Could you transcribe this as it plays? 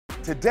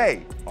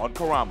Today on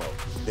Karamo.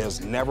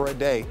 There's never a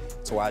day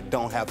so I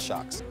don't have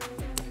shocks.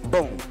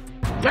 Boom.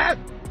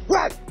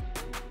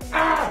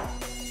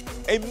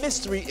 A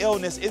mystery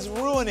illness is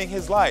ruining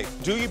his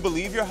life. Do you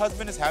believe your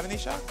husband is having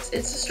these shocks?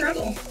 It's a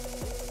struggle.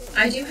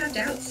 I do have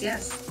doubts,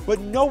 yes. But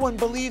no one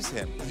believes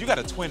him. You got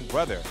a twin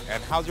brother,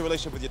 and how's your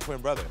relationship with your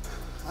twin brother?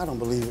 I don't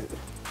believe it.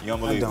 You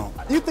don't believe it? I don't.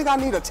 You think I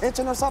need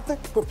attention or something?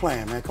 Quit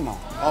playing, man, come on.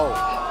 Oh,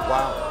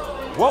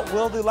 wow. What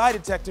will the lie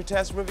detector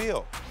test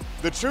reveal?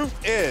 The truth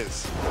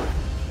is...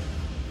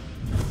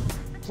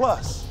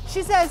 Plus.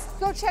 She says,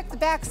 go check the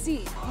back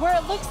seat, where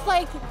it looks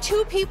like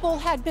two people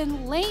had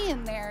been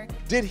laying there.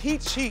 Did he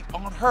cheat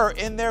on her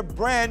in their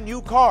brand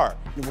new car?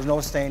 There was no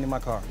stain in my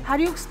car. How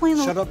do you explain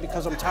the... Shut up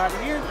because I'm tired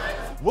of hearing.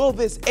 Will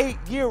this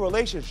 8-year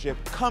relationship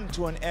come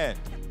to an end?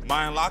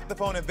 My Unlock the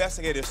Phone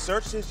investigators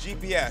searched his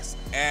GPS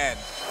and...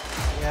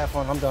 Yeah, have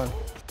fun, I'm done.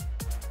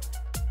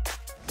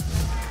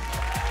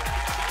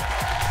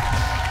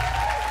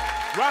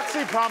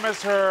 Roxy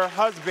promised her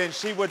husband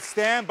she would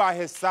stand by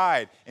his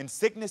side in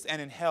sickness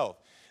and in health.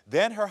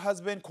 Then her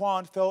husband,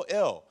 Quan, fell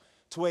ill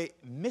to a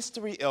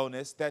mystery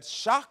illness that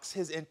shocks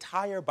his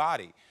entire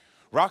body.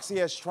 Roxy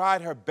has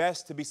tried her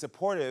best to be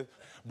supportive,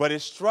 but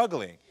is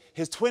struggling.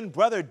 His twin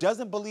brother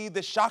doesn't believe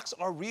the shocks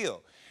are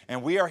real,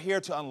 and we are here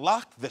to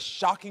unlock the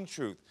shocking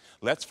truth.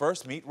 Let's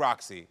first meet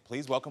Roxy.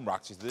 Please welcome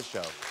Roxy to the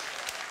show.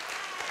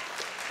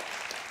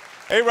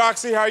 Hey,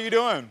 Roxy, how are you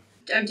doing?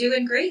 I'm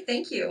doing great,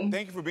 thank you.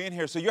 Thank you for being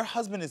here. So your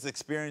husband is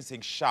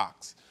experiencing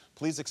shocks.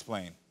 Please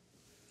explain.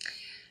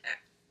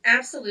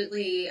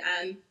 Absolutely.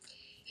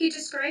 He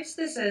describes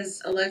this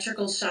as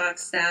electrical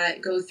shocks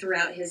that go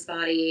throughout his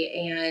body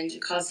and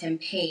cause him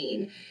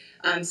pain.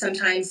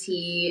 Sometimes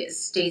he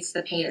states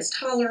the pain is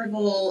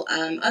tolerable.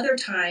 Other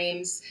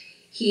times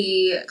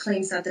he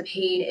claims that the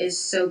pain is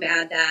so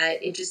bad that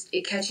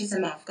it catches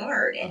him off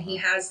guard, and he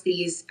has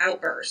these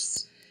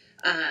outbursts.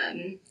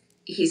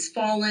 He's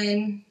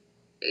fallen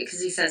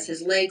because he says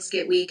his legs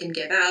get weak and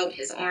give out.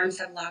 His arms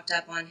have locked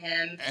up on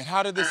him. And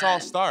how did this all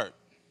start?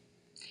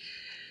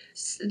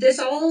 This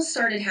all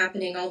started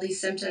happening, all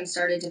these symptoms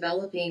started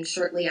developing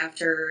shortly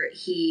after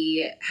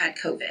he had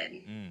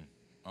COVID.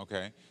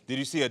 Okay. Did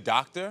you see a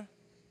doctor?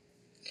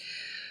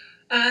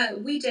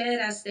 We did,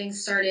 as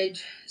things started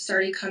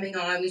coming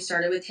on. We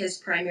started with his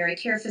primary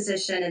care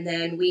physician, and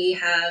then we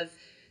have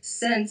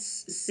since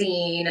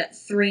seen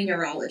 3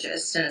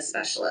 neurologists and a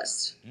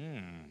specialist.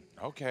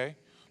 Okay.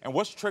 And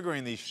what's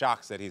triggering these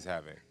shocks that he's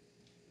having?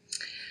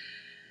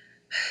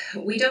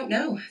 We don't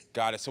know.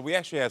 Got it. So we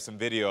actually have some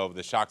video of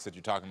the shocks that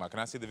you're talking about. Can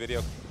I see the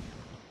video?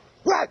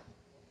 What?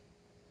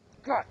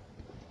 God.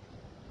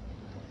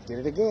 Did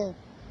it again.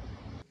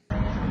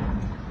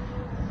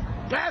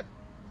 God.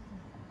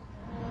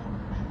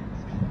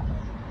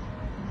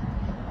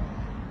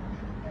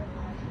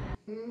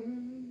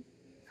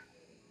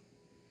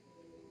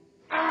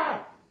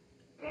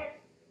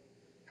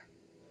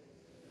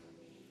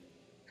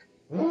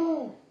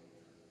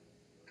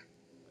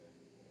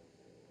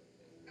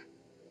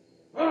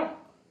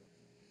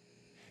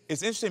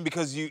 It's interesting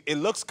because it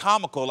looks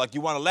comical, like you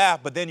want to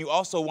laugh, but then you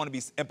also want to be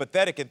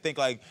empathetic and think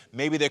like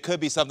maybe there could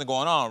be something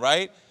going on,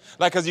 right?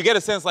 Like, because you get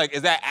a sense like,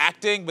 is that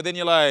acting? But then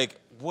you're like,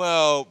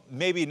 well,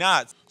 maybe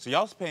not. So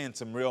y'all's paying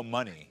some real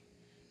money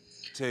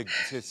to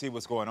see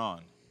what's going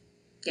on.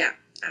 Yeah,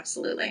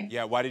 absolutely.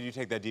 Yeah, why did you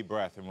take that deep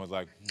breath and was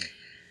like,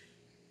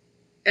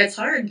 It's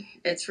hard.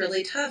 It's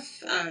really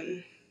tough.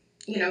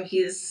 You know,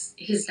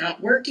 he's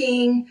not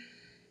working.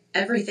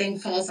 Everything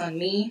falls on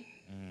me.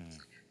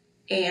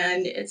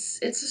 And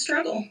it's a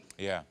struggle.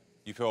 Yeah.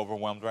 You feel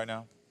overwhelmed right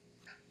now?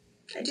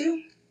 I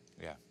do.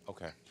 Yeah,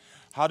 okay.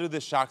 How do the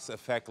shocks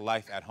affect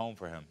life at home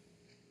for him?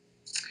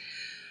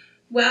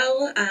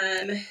 Well,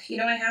 you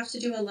know, I have to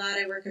do a lot.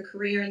 I work a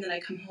career and then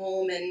I come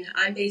home and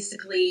I'm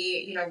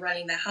basically, you know,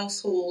 running the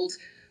household.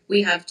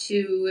 We have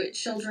 2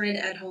 children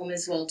at home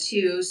as well,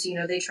 too. So, you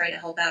know, they try to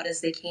help out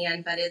as they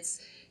can, but it's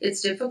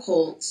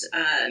difficult.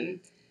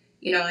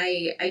 You know,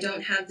 I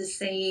don't have the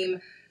same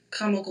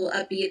comical,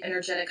 upbeat,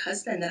 energetic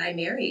husband that I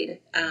married.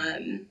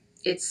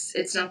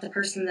 It's not the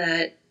person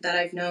that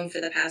I've known for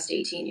the past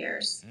 18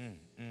 years.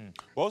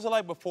 What was it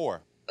like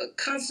before?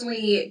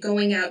 Constantly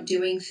going out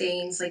doing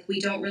things. Like, we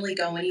don't really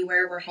go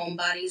anywhere. We're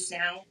homebodies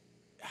now.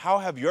 How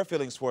have your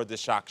feelings toward the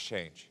shocks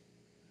changed?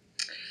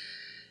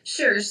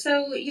 Sure.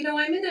 So, you know,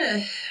 I'm in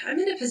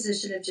a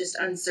position of just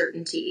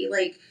uncertainty.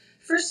 Like,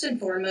 first and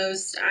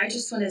foremost, I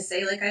just want to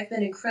say, like, I've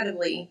been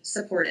incredibly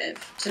supportive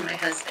to my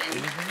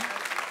husband.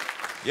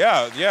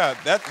 Yeah,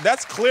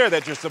 that's clear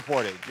that you're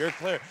supported. You're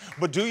clear.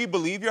 But do you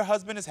believe your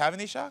husband is having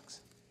these shocks?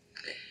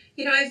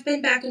 You know, I've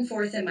been back and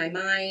forth in my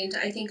mind.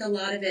 I think a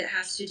lot of it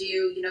has to do,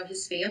 you know,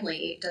 his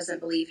family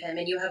doesn't believe him.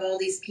 And you have all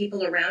these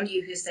people around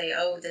you who say,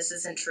 oh, this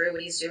isn't true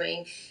what he's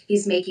doing.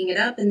 He's making it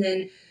up. And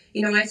then,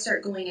 you know, I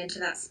start going into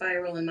that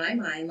spiral in my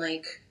mind.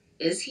 Like,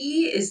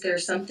 is there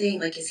something,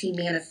 like, is he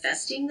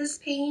manifesting this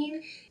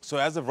pain? So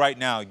as of right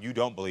now, you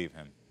don't believe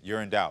him.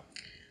 You're in doubt.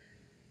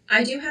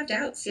 I do have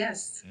doubts,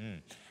 yes.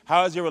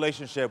 How has your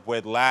relationship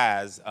with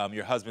Laz,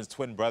 your husband's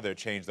twin brother,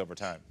 changed over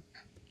time?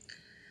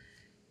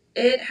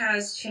 It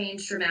has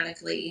changed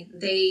dramatically.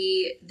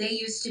 They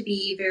used to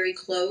be very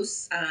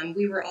close.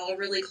 We were all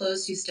really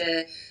close. Used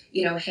to,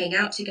 hang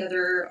out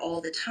together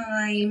all the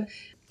time,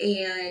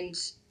 and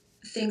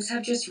things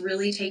have just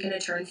really taken a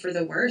turn for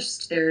the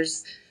worst.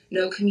 There's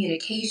no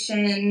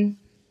communication,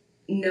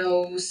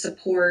 no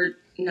support,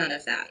 none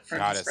of that from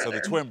Got his it. brother. So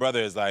the twin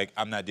brother is like,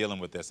 I'm not dealing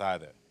with this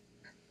either.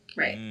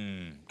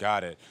 Right.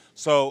 Got it.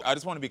 So I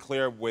just want to be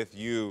clear with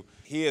you.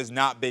 He has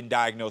not been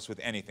diagnosed with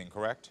anything,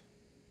 correct?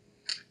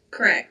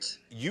 Correct.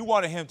 You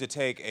wanted him to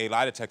take a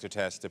lie detector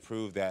test to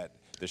prove that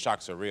the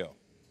shocks are real.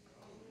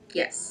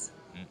 Yes.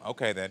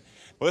 Okay, then.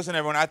 Well, listen,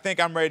 everyone, I think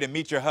I'm ready to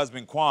meet your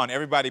husband, Quan.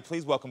 Everybody,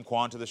 please welcome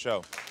Quan to the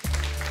show.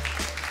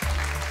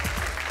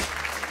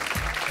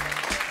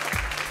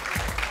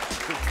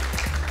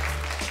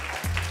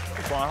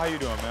 Quan, how you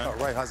doing, man? All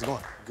right, how's it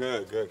going?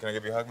 Good, good. Can I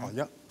give you a hug? Oh,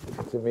 yeah.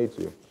 To meet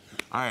you.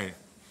 All right.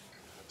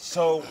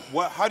 So,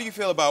 how do you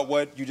feel about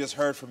what you just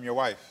heard from your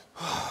wife?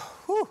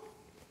 Whew.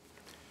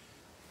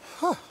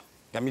 Huh.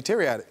 Got me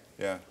teary-eyed.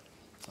 Yeah.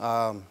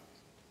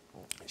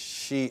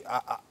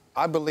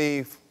 I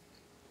believe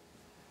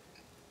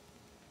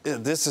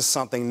this is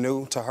something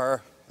new to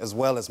her as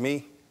well as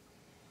me.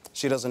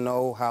 She doesn't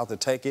know how to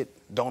take it,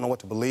 don't know what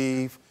to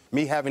believe.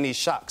 Me having these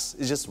shocks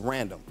is just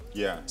random.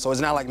 Yeah. So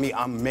it's not like me,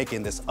 I'm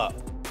making this up.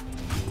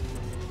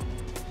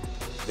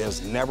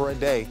 There's never a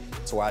day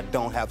to where I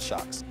don't have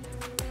shocks.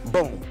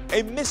 Boom.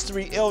 A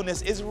mystery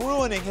illness is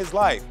ruining his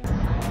life.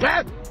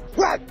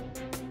 What?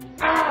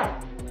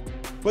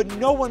 But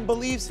no one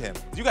believes him.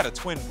 You got a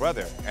twin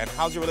brother, and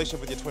how's your relationship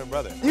with your twin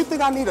brother? You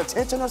think I need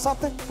attention or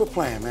something? Quit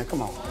playing, man,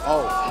 come on.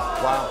 Oh,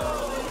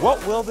 wow.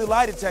 What will the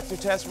lie detector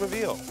test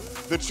reveal?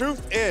 The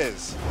truth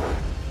is...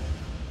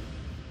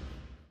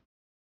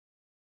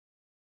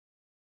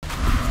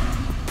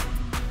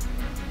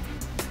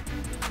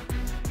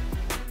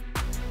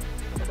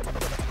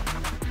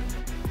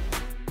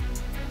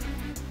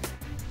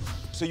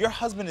 So your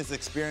husband is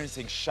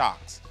experiencing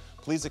shocks.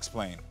 Please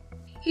explain.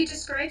 He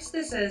describes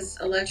this as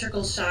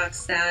electrical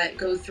shocks that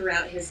go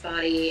throughout his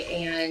body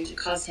and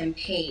cause him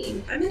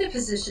pain. I'm in a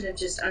position of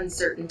just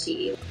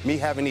uncertainty. Me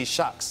having these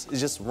shocks is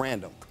just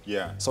random.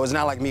 Yeah. So it's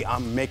not like me,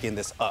 I'm making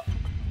this up.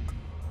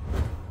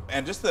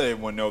 And just to let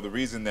everyone know, the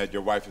reason that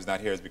your wife is not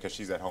here is because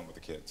she's at home with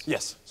the kids.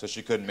 Yes. So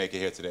she couldn't make it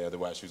here today,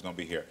 otherwise she was going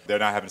to be here. They're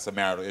not having some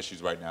marital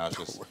issues right now. It's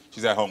just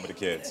she's at home with the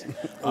kids.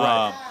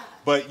 Right.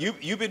 But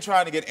you've been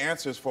trying to get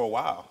answers for a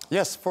while.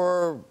 Yes,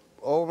 for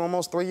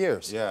almost 3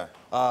 years. Yeah.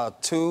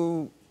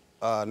 2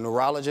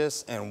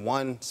 neurologists and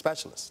 1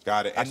 specialist.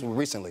 Got it. Actually,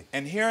 recently.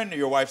 And hearing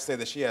your wife say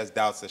that she has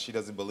doubts that she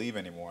doesn't believe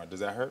anymore,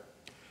 does that hurt?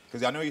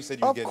 Because I know you said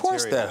you were getting teary-eyed.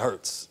 Of course that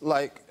hurts.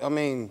 Like, I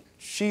mean,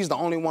 she's the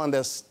only one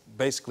that's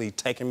basically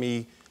taking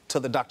me to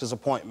the doctor's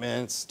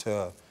appointments,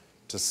 to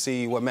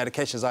see what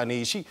medications I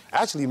need. She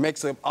actually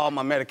makes up all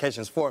my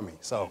medications for me.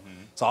 So,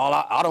 so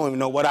I don't even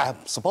know what I'm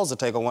supposed to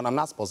take or what I'm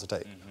not supposed to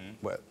take.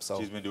 But, so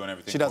she's been doing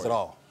everything She does for it you.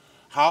 all.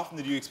 How often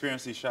did you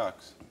experience these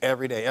shocks?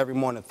 Every day, every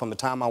morning, from the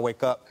time I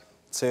wake up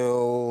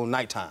till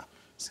nighttime.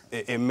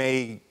 It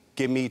may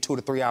give me 2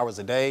 to 3 hours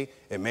a day.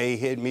 It may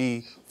hit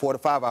me 4 to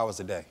 5 hours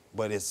a day.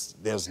 But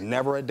there's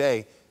never a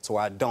day to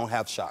where I don't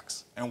have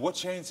shocks. And what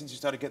changed since you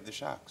started getting the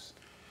shocks?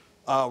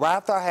 Right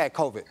after I had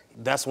COVID,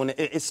 that's when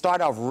it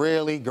started off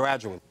really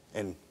gradual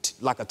and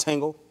like a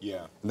tingle.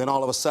 Yeah. And then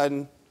all of a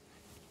sudden,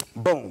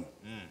 boom.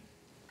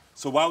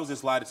 So why was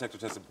this lie detector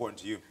test important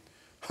to you?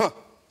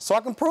 So I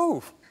can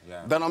prove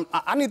that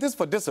I need this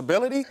for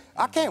disability.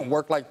 I can't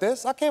work like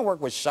this. I can't work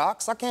with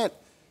shocks. I can't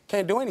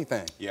do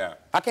anything. Yeah.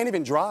 I can't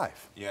even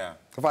drive. Yeah.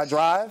 If I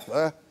drive,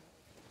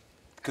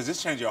 because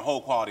this changed your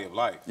whole quality of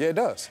life. Yeah, it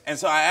does. And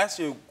so I asked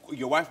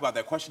your wife about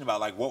that question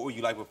about, like, what were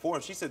you like before?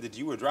 And she said that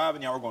you were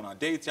driving, y'all were going on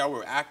dates, y'all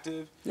were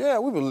active. Yeah,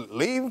 we were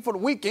leaving for the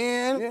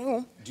weekend. You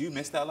know. Do you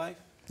miss that life?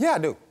 Yeah, I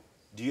do.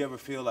 Do you ever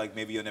feel like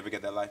maybe you'll never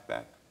get that life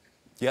back?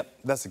 Yep,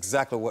 that's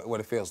exactly what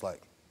it feels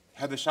like.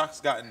 Have the shocks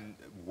gotten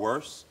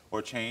worse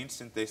or changed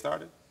since they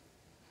started?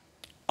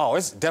 Oh,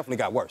 it's definitely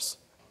got worse.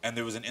 And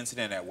there was an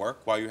incident at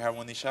work while you were having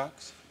one of these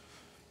shocks?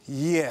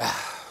 Yeah.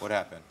 What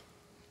happened?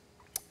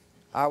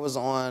 I was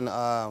on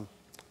a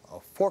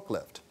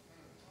forklift.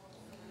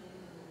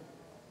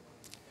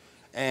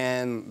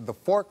 And the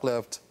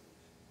forklift,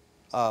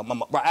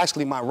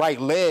 actually my right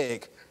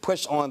leg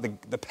pushed on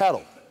the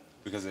pedal.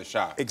 Because of the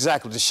shock?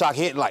 Exactly. The shock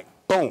hit like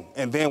boom.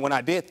 And then when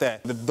I did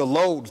that, the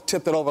load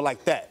tipped it over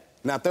like that.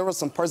 Now, if there was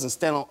some person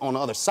standing on the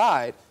other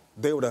side,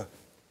 they would have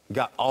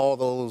got all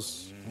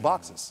those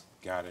boxes.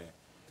 Got it.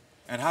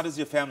 And how does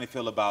your family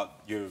feel about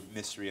your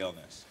mystery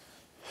illness?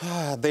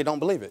 They don't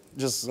believe it. I'm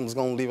just going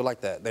to leave it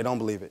like that. They don't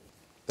believe it.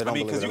 They don't I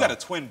mean, believe because it you at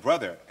got a twin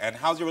brother. And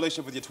how's your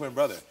relationship with your twin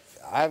brother?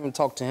 I haven't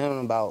talked to him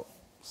in about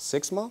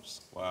 6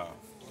 months. Wow.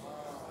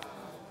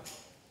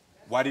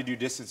 Why did you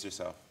distance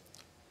yourself?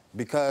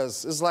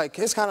 Because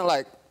it's kind of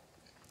like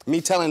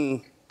me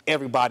telling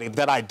everybody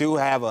that I do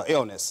have an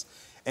illness,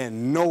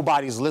 and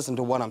nobody's listening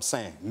to what I'm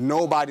saying.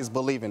 Nobody's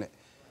believing it.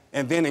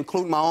 And then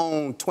including my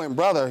own twin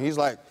brother, he's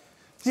like,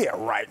 yeah,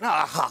 right,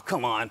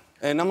 come on.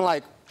 And I'm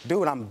like,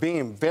 Dude, I'm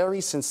being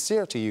very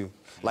sincere to you.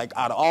 Like,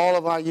 out of all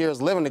of our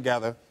years living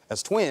together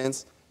as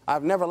twins,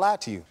 I've never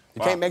lied to you.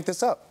 You can't make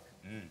this up.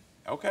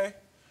 Okay.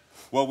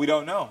 Well, we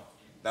don't know.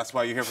 That's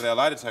why you're here for that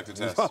lie detector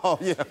test. Oh,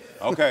 yeah.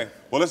 Okay.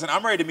 Well, listen,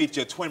 I'm ready to meet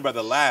your twin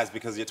brother Laz,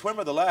 because your twin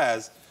brother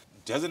Laz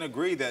doesn't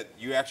agree that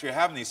you actually are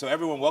having these. So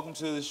everyone, welcome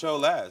to the show,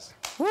 Laz.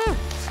 Woo.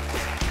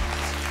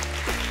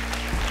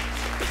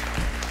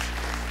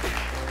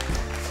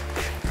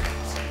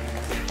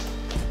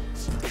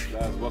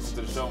 Laz, welcome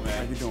to the show,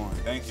 man. How you doing?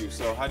 Thank you.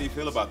 So how do you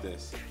feel about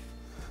this?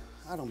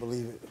 I don't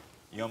believe it.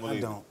 You don't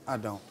believe it? I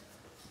don't.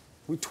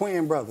 We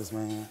twin brothers,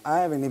 man. I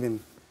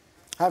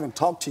haven't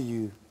talked to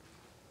you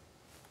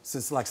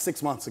since like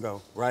 6 months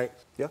ago, right?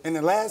 Yeah. And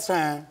the last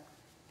time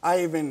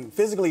I even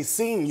physically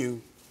seen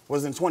you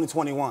was in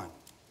 2021.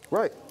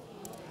 Right.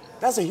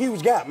 That's a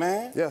huge gap,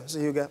 man. Yeah, it's a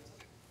huge gap.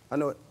 I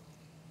know it.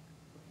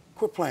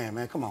 Quit playing,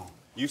 man. Come on.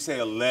 You say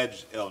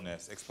alleged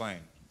illness. Explain.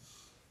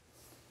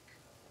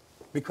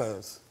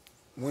 Because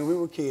when we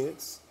were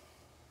kids,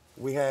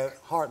 we had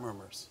heart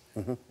murmurs.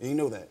 And you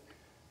know that.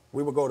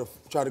 We would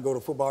try to go to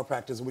football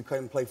practice, and we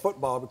couldn't play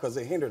football because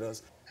it hindered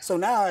us. So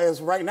now,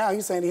 right now,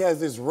 he's saying he has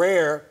this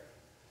rare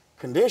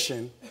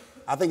condition.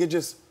 I think it's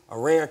just a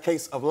rare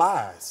case of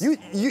lies. You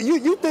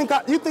think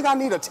I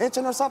need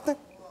attention or something?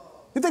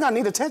 You think I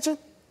need attention?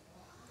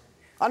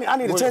 I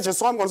need attention,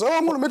 so I'm going to say, oh,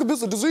 I'm going to make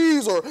this a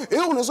disease or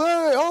illness.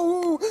 Hey,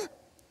 oh.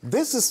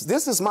 This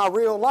is my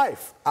real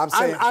life.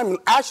 I'm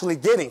actually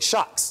getting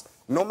shocks,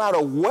 no matter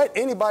what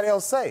anybody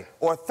else say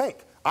or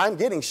think. I'm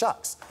getting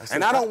shocks,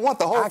 and I don't want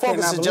the whole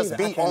focus to just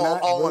be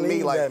all on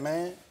me like that,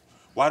 man.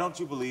 Why don't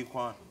you believe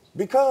Quan?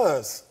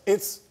 Because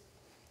it's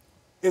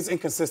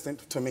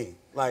inconsistent to me.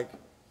 Like,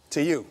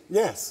 to you.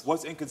 Yes.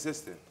 What's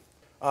inconsistent?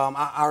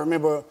 I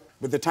remember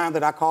with the time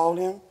that I called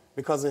him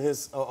because of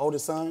his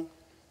oldest son,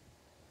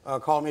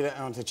 called me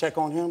to check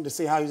on him to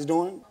see how he's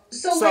doing.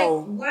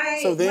 Why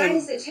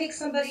does it take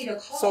somebody to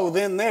call?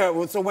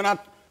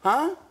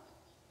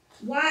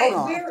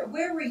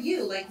 Where were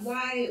you? Like,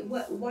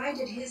 why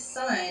did his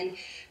son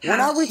when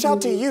I reach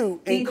out to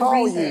you and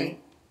call you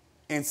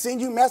and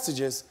send you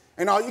messages,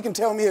 and all you can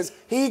tell me is,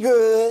 he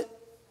good.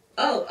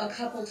 Oh, a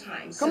couple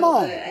times. Come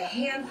on. A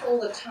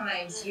handful of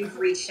times you've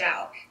reached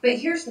out. But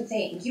here's the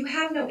thing. You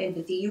have no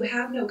empathy. You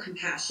have no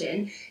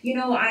compassion. You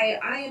know,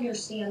 I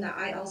understand that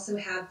I also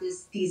have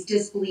these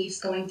disbeliefs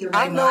going through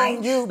my mind.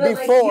 I've known you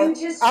before.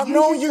 I've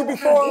known you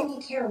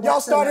before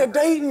y'all started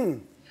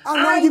dating.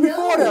 I've known you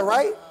before that,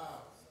 right?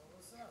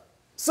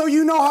 So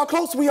you know how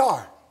close we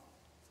are.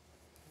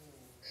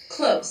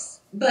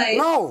 Close, but...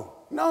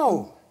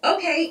 No.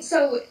 Okay,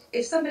 so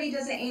if somebody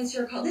doesn't answer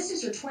your call, this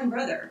is your twin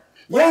brother.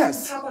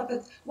 Yes.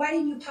 Why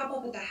didn't you pop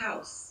up at the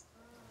house?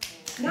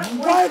 Not one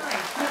What?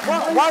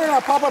 time. Why did I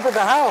pop up at the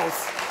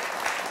house?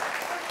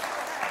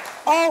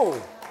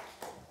 Oh.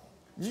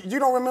 You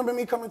don't remember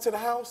me coming to the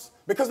house?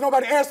 Because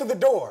nobody answered the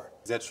door.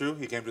 Is that true?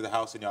 He came to the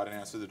house and y'all didn't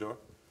answer the door?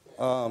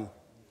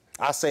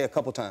 I say a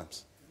couple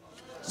times.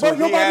 So but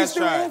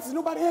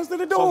nobody answered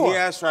the door. So he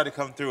has tried to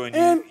come through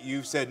and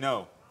you said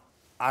no.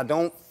 I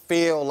don't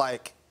feel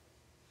like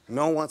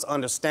no one's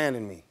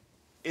understanding me.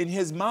 In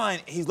his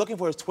mind, he's looking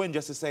for his twin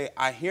just to say,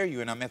 I hear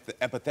you and I'm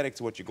empathetic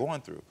to what you're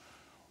going through.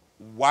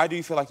 Why do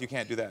you feel like you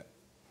can't do that?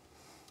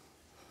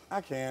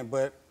 I can,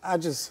 but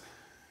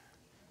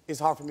it's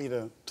hard for me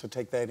to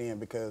take that in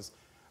because,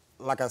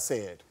 like I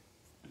said,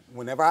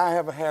 whenever I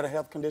ever had a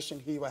health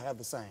condition, he would have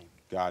the same.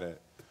 Got it.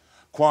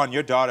 Quan,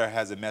 your daughter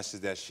has a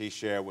message that she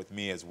shared with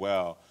me as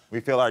well. We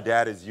feel our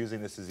dad is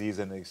using this disease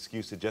as an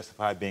excuse to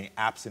justify being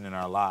absent in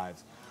our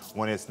lives.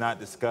 When it's not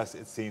discussed,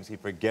 it seems he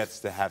forgets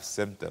to have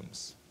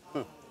symptoms.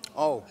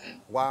 Oh,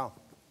 wow.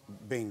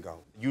 Bingo.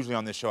 Usually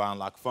on this show, I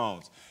unlock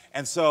phones.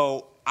 And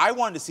so I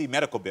wanted to see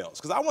medical bills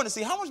because I want to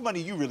see how much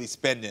money you really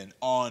spending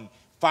on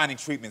finding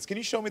treatments. Can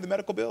you show me the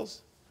medical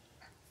bills?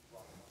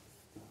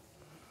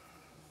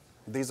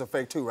 These are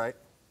fake too, right?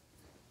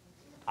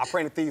 I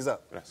printed these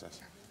up.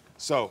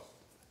 So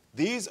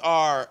these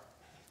are,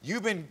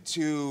 you've been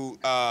to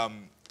a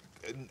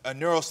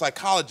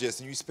neuropsychologist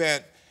and you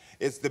spent,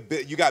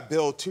 you got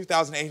billed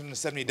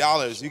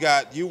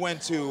 $2,870. You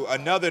went to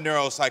another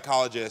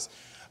neuropsychologist.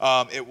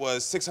 It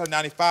was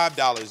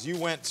 $695. You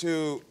went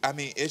to, I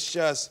mean, it's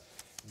just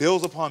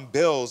bills upon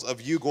bills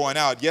of you going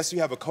out. Yes, you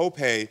have a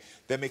copay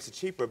that makes it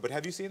cheaper, but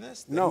have you seen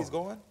this? No, he's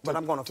going? But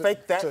I'm going to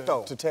fake that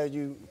though. To tell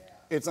you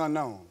it's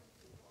unknown.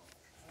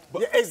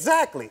 But, yeah,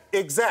 exactly.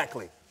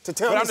 To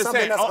tell me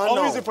something that's unknown. The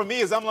only reason for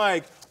me is I'm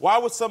like, why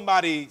would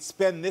somebody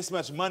spend this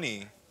much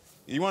money?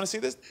 You want to see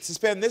this? To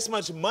spend this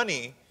much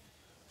money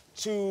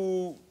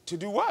to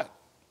do what?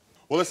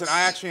 Well, listen,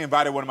 I actually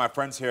invited one of my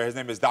friends here. His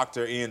name is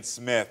Dr. Ian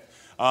Smith,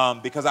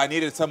 because I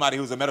needed somebody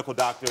who's a medical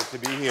doctor to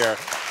be here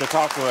to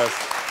talk to us.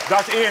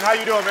 Dr. Ian, how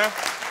you doing, man?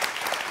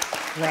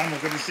 Karamo,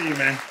 good to see you,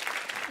 man.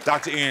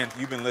 Dr. Ian,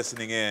 you've been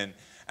listening in,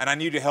 and I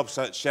need you to help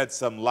shed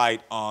some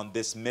light on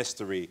this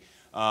mystery.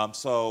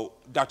 So,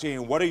 Dr.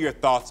 Ian, what are your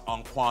thoughts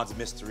on Quan's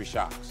mystery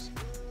shocks?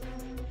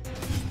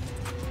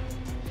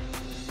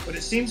 But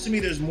it seems to me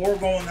there's more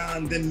going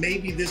on than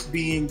maybe this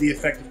being the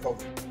effect of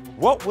COVID.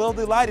 What will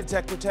the lie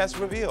detector test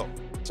reveal?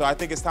 So I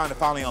think it's time to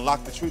finally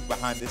unlock the truth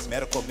behind this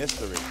medical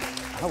mystery.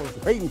 I was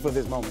waiting for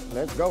this moment.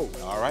 Let's go.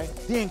 All right.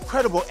 The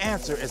incredible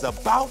answer is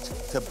about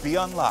to be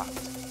unlocked.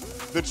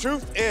 The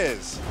truth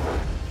is...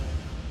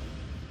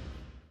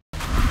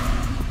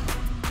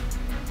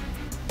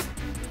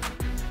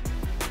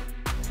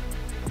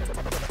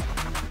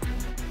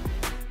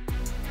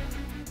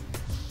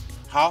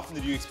 How often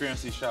did you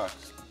experience these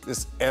shocks?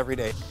 This every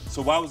day.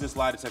 So why was this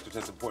lie detector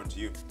test important to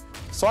you?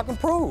 So I can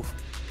prove.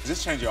 Does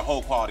this change your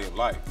whole quality of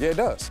life? Yeah, it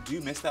does. Do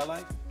you miss that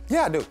life?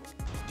 Yeah, I do.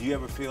 Do you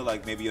ever feel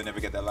like maybe you'll never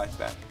get that life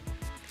back?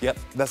 Yep,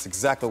 that's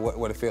exactly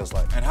what it feels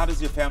like. And how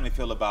does your family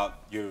feel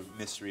about your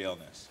mystery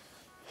illness?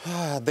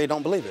 They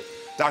don't believe it.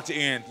 Dr.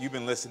 Ian, you've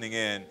been listening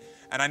in,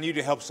 and I need you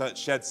to help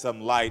shed some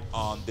light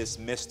on this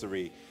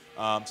mystery.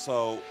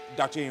 So,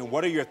 Dr. Ian,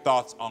 what are your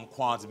thoughts on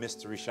Quan's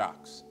mystery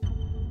shocks?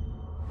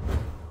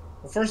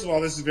 Well, first of all,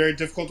 this is very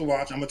difficult to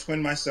watch. I'm a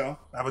twin myself.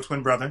 I have a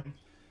twin brother.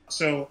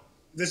 So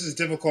this is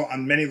difficult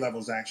on many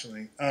levels,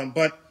 actually.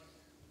 But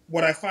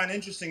what I find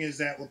interesting is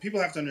that what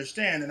people have to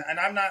understand, and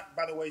I'm not,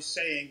 by the way,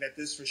 saying that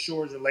this for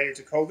sure is related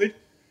to COVID.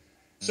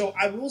 So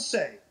I will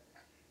say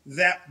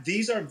that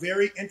these are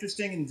very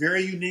interesting and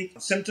very unique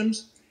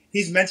symptoms.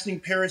 He's mentioning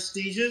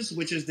paresthesias,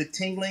 which is the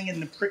tingling and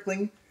the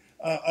prickling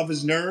of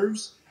his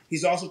nerves.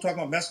 He's also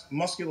talking about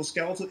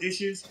musculoskeletal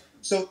issues.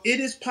 So it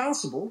is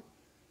possible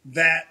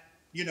that,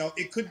 you know,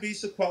 it could be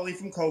sequelae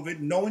from COVID.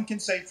 No one can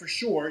say for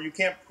sure. You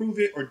can't prove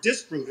it or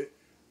disprove it.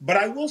 But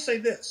I will say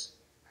this.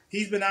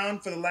 He's been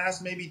on for the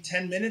last maybe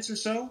 10 minutes or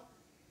so.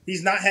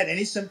 He's not had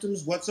any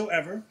symptoms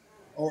whatsoever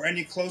or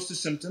any close to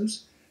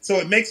symptoms. So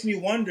it makes me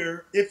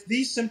wonder if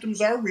these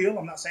symptoms are real.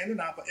 I'm not saying they're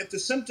not, but if the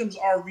symptoms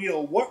are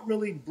real, what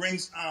really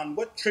brings on,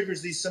 what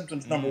triggers these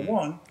symptoms, number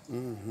one?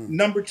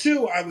 Number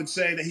two, I would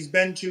say that he's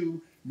been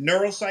to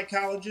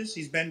neuropsychologists.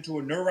 He's been to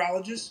a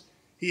neurologist.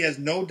 He has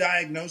no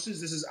diagnosis.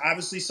 This is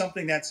obviously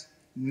something that's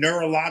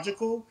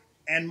neurological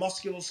and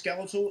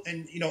musculoskeletal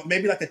and, you know,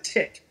 maybe like a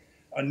tic,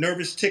 a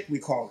nervous tic, we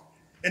call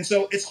it. And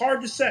so it's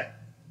hard to say.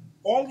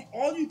 All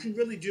you can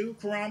really do,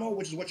 Karamo,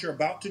 which is what you're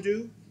about to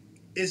do,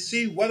 is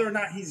see whether or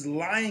not he's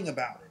lying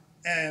about it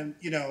and,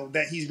 you know,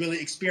 that he's really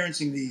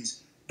experiencing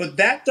these. But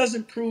that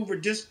doesn't prove or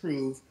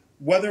disprove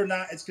whether or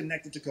not it's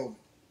connected to COVID.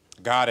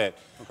 Got it.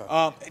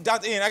 Okay.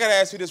 Dr. Ian, I got to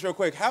ask you this real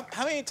quick. How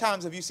many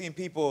times have you seen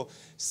people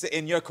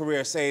in your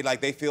career say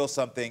like they feel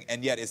something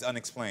and yet it's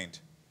unexplained?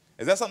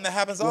 Is that something that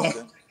happens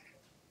often?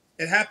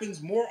 It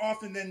happens more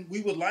often than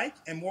we would like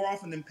and more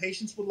often than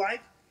patients would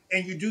like.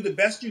 And you do the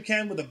best you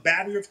can with a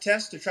battery of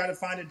tests to try to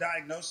find a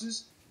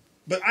diagnosis.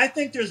 But I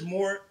think there's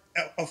more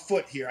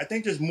afoot here. I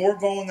think there's more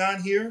going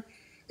on here.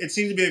 It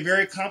seems to be a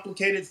very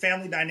complicated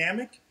family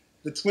dynamic.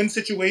 The twin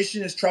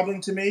situation is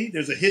troubling to me.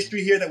 There's a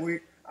history here that we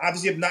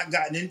obviously have not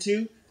gotten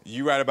into.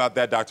 You're right about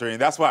that, Dr. Ian.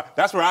 That's where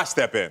I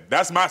step in.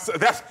 That's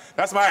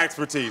my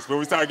expertise when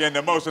we start getting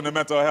emotional and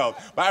mental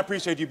health. But I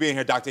appreciate you being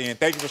here, Dr. Ian.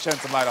 Thank you for shedding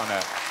some light on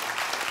that.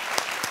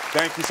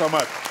 Thank you so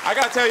much. I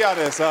got to tell y'all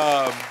this.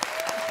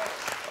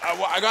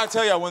 I got to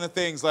tell y'all one of the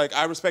things, like,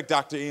 I respect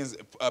Dr. Ian's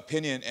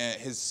opinion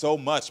and his so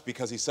much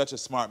because he's such a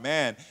smart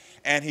man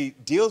and he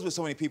deals with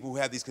so many people who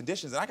have these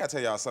conditions. And I got to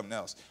tell y'all something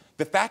else.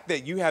 The fact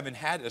that you haven't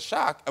had a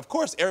shock, of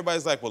course,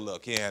 everybody's like, well,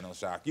 look, he had no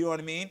shock. You know what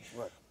I mean?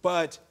 Right.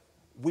 But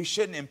we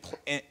shouldn't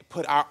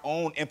put our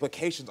own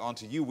implications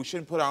onto you. We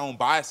shouldn't put our own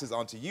biases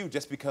onto you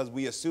just because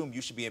we assume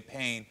you should be in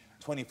pain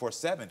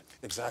 24/7.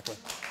 Exactly.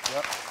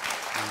 Yep.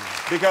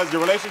 Because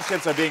your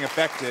relationships are being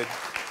affected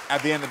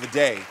at the end of the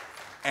day.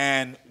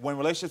 And when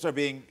relationships are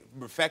being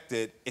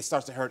affected, it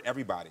starts to hurt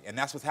everybody. And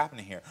that's what's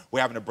happening here. We're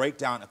having a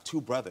breakdown of two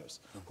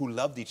brothers who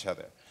loved each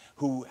other,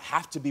 who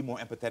have to be more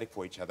empathetic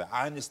for each other.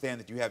 I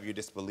understand that you have your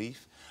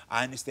disbelief.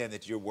 I understand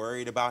that you're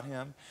worried about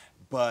him.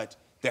 But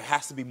there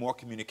has to be more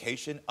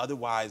communication.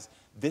 Otherwise,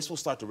 this will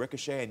start to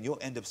ricochet and you'll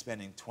end up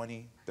spending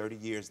 20, 30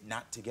 years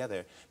not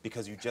together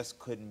because you just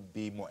couldn't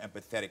be more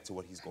empathetic to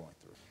what he's going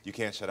through. You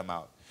can't shut him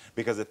out.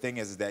 Because the thing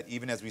is that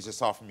even as we just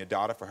saw from your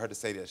daughter, for her to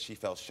say that she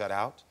felt shut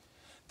out,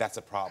 that's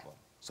a problem.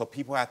 So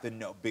people have to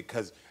know,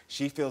 because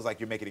she feels like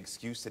you're making an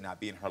excuse to not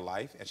be in her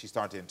life, and she's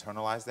starting to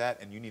internalize that,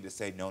 and you need to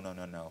say, no, no,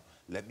 no, no.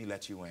 Let me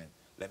let you in.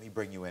 Let me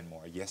bring you in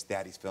more. Yes,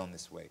 Daddy's feeling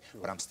this way,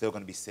 but I'm still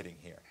going to be sitting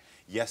here.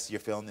 Yes, you're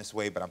feeling this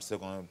way, but I'm still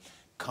going to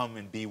come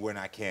and be when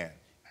I can.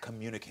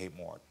 Communicate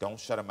more. Don't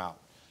shut him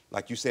out.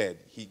 Like you said,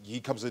 he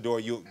comes to the door,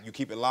 you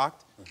keep it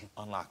locked,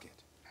 unlock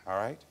it. All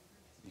right?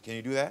 Can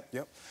you do that?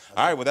 Yep.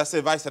 All right, well, that's the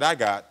advice that I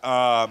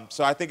got.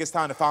 So I think it's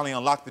time to finally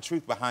unlock the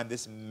truth behind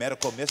this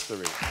medical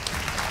mystery.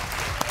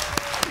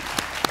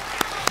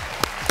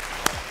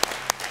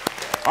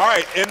 All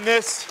right, in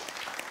this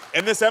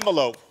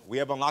envelope, we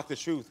have unlocked the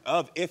truth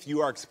of if you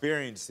are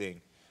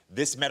experiencing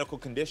this medical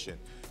condition.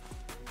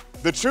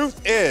 The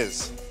truth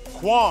is,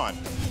 Quan,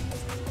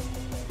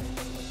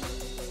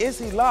 is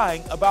he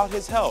lying about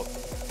his health?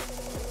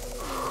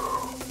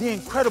 The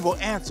incredible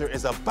answer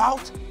is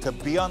about to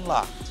be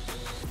unlocked.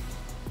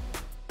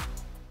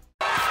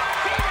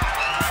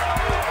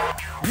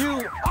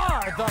 You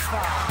are the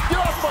five. Get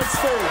off my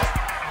stage.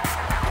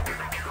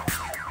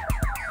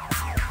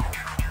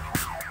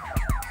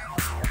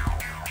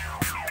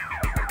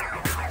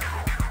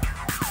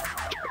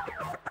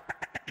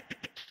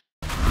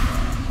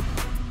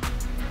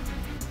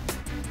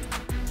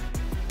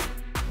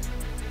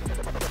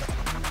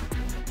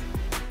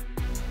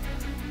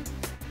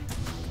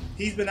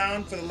 He's been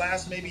on for the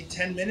last maybe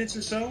 10 minutes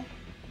or so.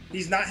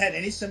 He's not had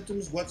any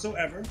symptoms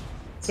whatsoever.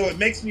 So it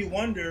makes me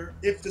wonder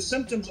if the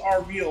symptoms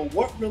are real,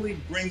 what really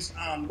brings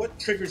on, what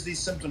triggers these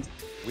symptoms?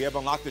 We have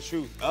unlocked the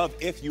truth of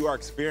if you are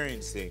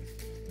experiencing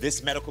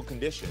this medical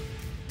condition.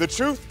 The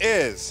truth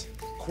is,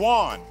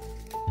 Quan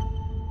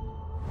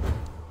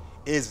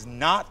is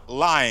not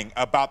lying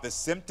about the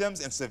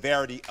symptoms and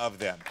severity of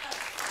them.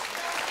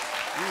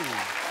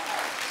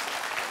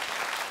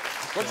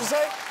 What you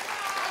say?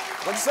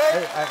 What you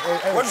say?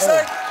 What you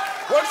say?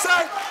 What you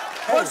say?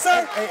 What you say?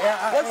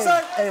 What you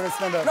say? Hey,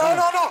 stand up. No.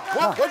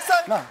 What you say?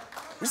 No.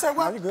 You say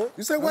what? No, you good.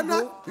 You say what I'm now?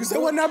 good. You say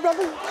what now,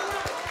 brother? All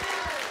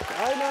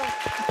right, now.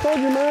 I told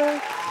you,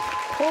 man.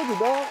 Told you,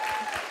 dog.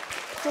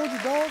 Told you,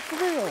 dog. For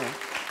real.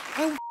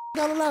 I ain't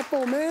got a lot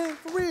for, man.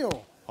 For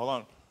real. Hold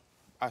on.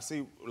 I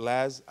see,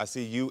 Laz, I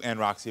see you and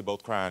Roxy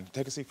both crying.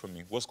 Take a seat from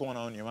me. What's going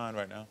on in your mind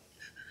right now?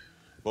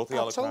 Both of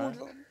y'all are crying?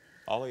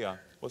 All of y'all.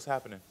 What's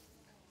happening?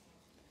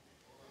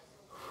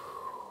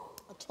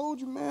 I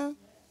told you, man.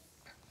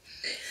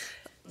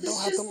 I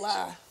don't have to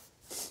lie.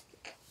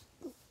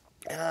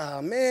 Ah,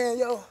 man,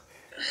 yo.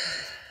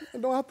 I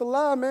don't have to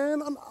lie,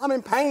 man. I'm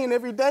in pain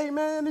every day,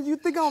 man. And you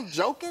think I'm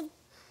joking?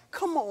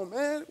 Come on,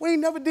 man. We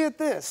ain't never did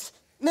this.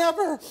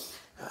 Never.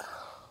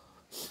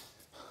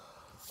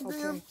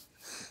 Okay.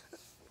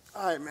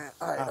 All right, man.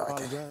 All right. I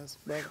apologize,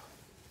 brother.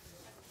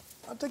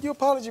 I'll take your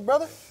apology,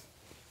 brother.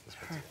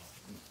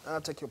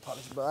 I'll take your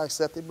apology, brother. I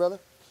accept it, brother.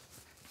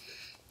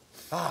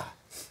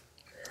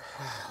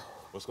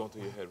 What's going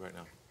through your head right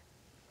now?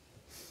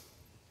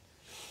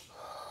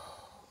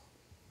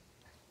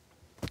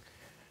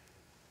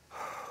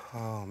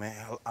 Oh, man,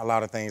 a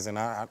lot of things, and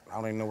I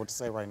don't even know what to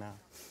say right now.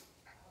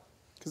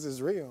 Because it's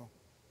real.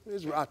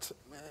 It's real,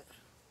 man.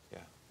 Yeah.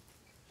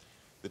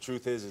 The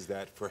truth is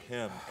that for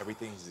him,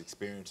 everything he's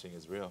experiencing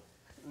is real.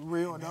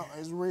 Real, dog.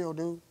 It's real,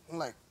 dude. I'm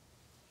like,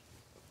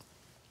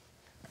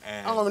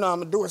 And I don't even know how I'm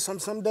going to do it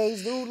some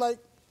days, dude. Like,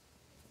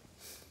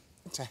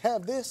 to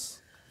have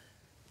this,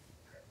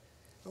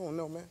 I don't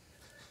know, man.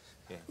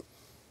 Yeah.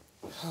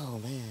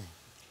 Oh, man.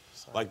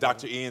 Like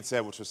Dr. Ian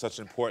said, which was such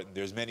important,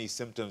 there's many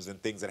symptoms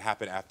and things that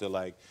happen after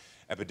like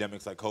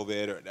epidemics like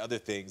COVID or other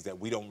things that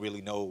we don't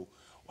really know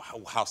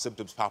how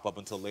symptoms pop up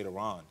until later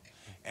on.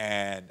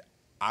 And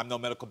I'm no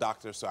medical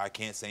doctor, so I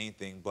can't say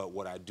anything, but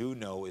what I do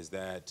know is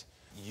that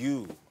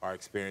you are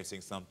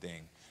experiencing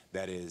something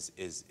that is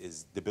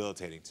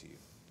debilitating to you.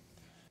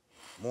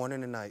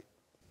 Morning and night.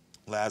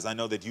 Laz, I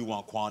know that you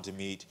want Quan to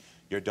meet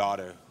your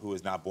daughter, who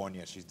is not born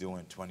yet. She's due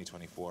in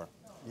 2024.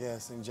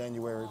 Yes, in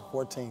January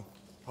 14th.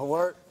 Oh,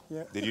 word?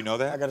 Yeah. Did you know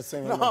that? I got to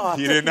send you. No.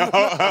 You didn't know?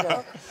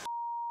 I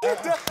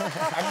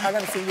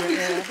got to send you an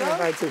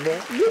invite too, bro.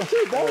 You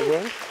too,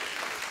 bro.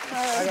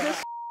 I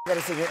got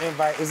to send you an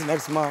invite. It's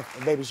next month,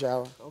 a baby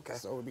shower. Okay.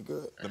 So it'll be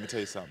good. Let me tell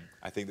you something.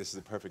 I think this is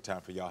the perfect time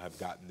for y'all have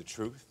gotten the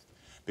truth,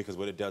 because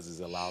what it does is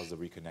it allows the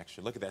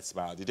reconnection. Look at that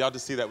smile. Did y'all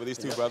just see that with these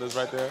two brothers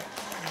right there?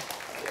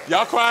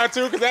 Y'all crying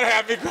too? Because that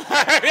had me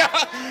crying.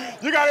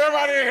 You got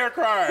everybody in here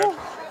crying.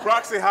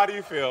 Roxy, how do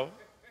you feel?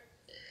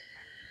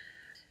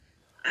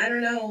 I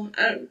don't know.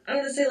 I don't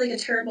want to say like a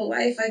terrible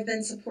wife. I've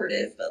been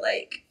supportive, but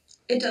like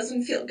it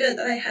doesn't feel good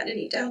that I had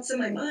any doubts in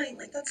my mind.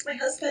 Like that's my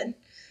husband.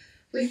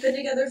 We've been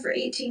together for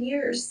 18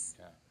 years.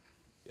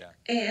 Yeah.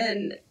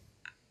 And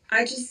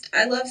I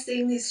love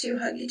seeing these two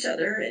hug each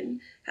other and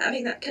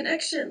having that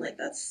connection. Like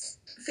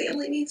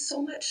family means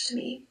so much to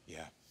me.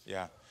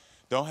 Yeah.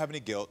 Don't have any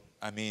guilt.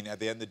 I mean, at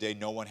the end of the day,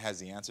 no one has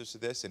the answers to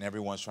this, and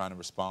everyone's trying to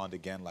respond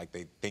again like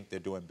they think they're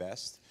doing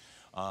best.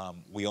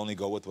 We only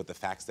go with the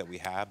facts that we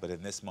have, but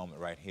in this moment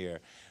right here,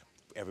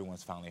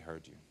 everyone's finally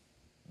heard you.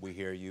 We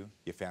hear you,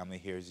 your family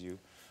hears you,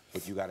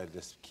 but you gotta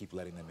just keep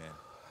letting them in.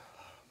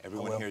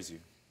 Everyone hears you.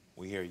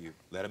 We hear you.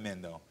 Let them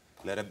in, though.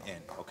 Let them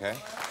in, okay?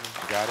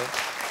 You got it?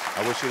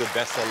 I wish you the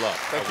best of luck.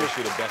 I wish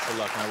you the best of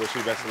luck, and I wish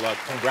you the best of luck.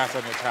 Congrats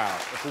on your child,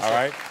 all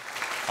right?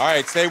 All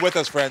right, stay with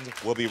us, friends.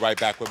 We'll be right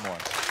back with more.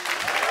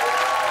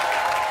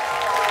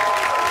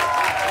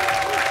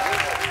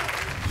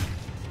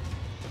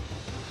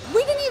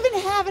 We didn't even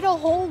have it a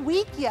whole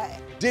week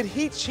yet. Did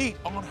he cheat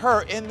on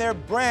her in their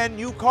brand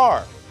new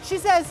car? She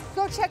says,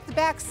 go check the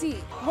back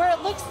seat, where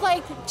it looks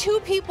like two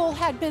people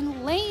had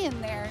been laying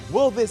there.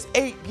 Will this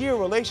 8-year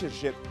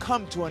relationship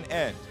come to an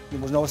end? There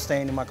was no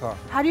stain in my car.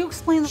 How do you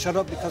explain Shut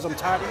up, because I'm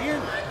tired of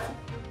hearing it.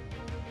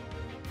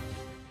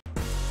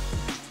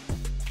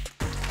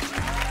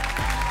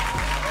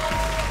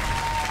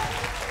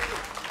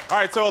 All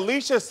right, so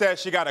Alisha says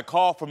she got a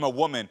call from a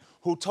woman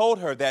who told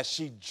her that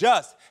she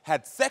just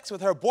had sex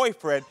with her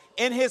boyfriend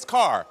in his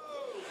car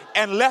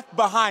and left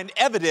behind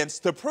evidence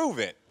to prove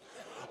it.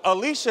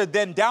 Alisha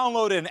then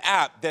downloaded an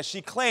app that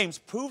she claims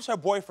proves her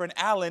boyfriend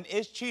Alan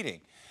is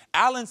cheating.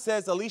 Alan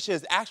says Alisha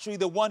is actually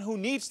the one who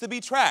needs to be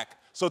tracked.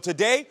 So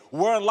today,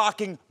 we're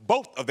unlocking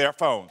both of their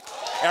phones.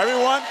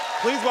 Everyone,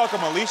 please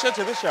welcome Alisha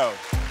to the show.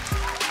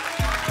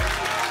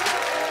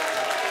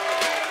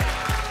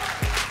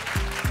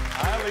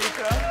 Hi,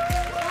 Alisha.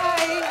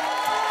 Hi.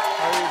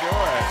 How are you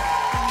doing?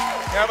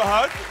 You have a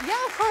hug?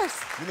 Yeah, of course.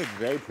 You look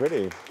very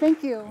pretty.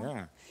 Thank you.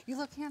 Yeah. You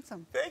look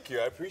handsome. Thank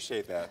you. I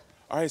appreciate that.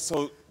 All right,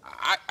 so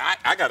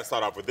I got to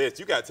start off with this.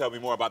 You got to tell me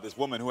more about this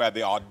woman who had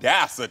the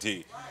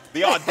audacity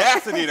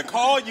to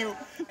call you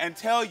and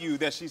tell you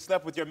that she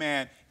slept with your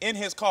man in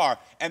his car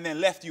and then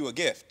left you a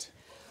gift.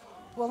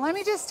 Well, let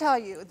me just tell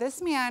you,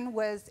 this man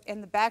was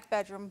in the back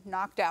bedroom,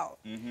 knocked out,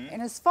 and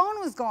his phone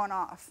was going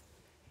off.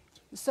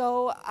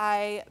 So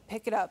I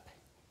pick it up,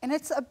 and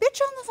it's a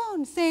bitch on the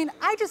phone saying,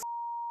 I just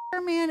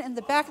your man in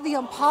the back of the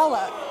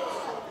Impala.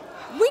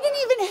 We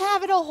didn't even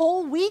have it a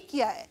whole week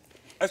yet.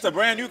 That's a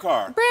brand new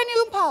car. Brand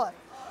new Impala.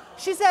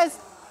 She says,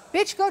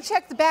 bitch, go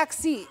check the back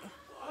seat.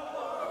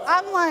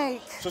 I'm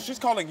like... So she's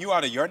calling you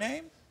out of your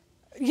name?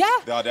 Yeah.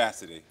 The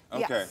audacity.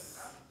 Okay.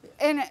 Yes.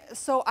 And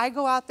so I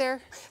go out there.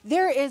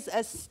 There is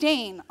a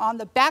stain on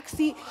the back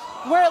seat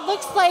where it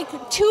looks like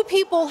two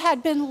people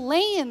had been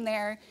laying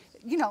there.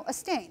 You know, a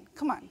stain.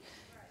 Come on.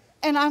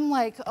 And I'm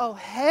like, oh,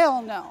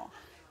 hell no.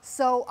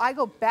 So I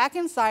go back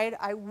inside.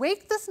 I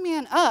wake this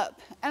man up.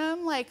 And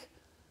I'm like,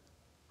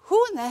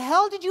 who in the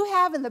hell did you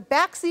have in the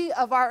backseat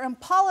of our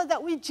Impala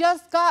that we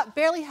just got?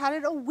 Barely had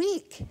it a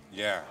week.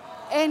 Yeah.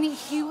 And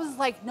he was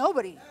like,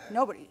 nobody.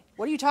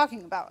 What are you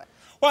talking about?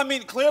 Well, I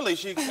mean, clearly,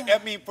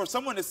 for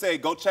someone to say,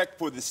 go check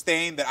for the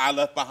stain that I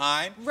left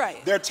behind,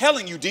 right. They're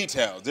telling you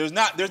details. There's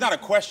not a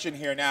question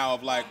here now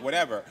of like,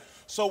 whatever.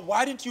 So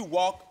why didn't you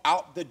walk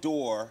out the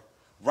door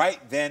right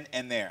then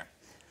and there?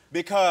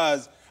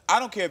 Because I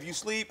don't care if you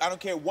sleep, I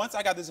don't care. Once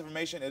I got this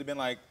information, it'd have been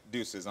like,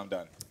 deuces, I'm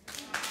done.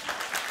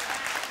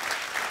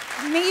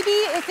 Maybe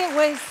if it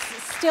was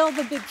still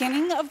the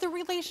beginning of the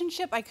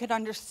relationship, I could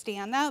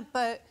understand that,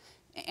 but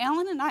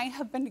Alan and I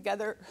have been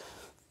together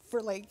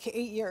for like 8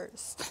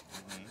 years.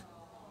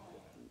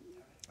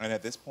 And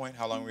at this point,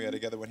 how long were you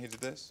together when he did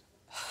this?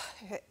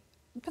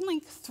 It's been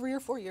like 3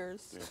 or 4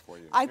 years. 3 or 4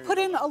 years. I put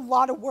in a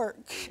lot of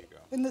work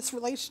in this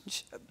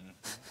relationship.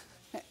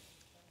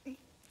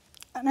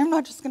 And I'm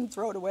not just gonna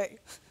throw it away.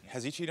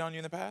 Has he cheated on you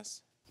in the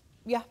past?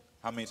 Yeah.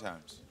 How many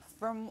times?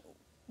 From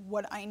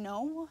what I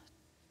know,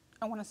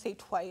 I wanna say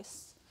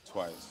twice.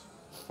 Twice.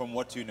 From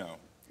what you know?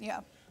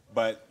 Yeah.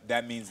 But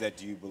that means that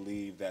you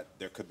believe that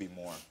there could be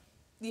more?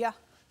 Yeah.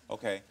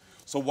 Okay.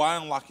 So why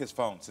unlock his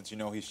phone since you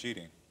know he's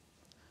cheating?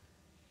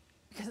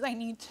 Because I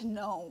need to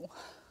know.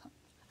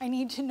 I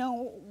need to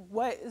know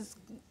what is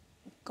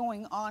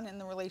going on in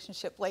the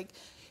relationship. Like,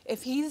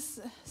 if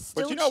he's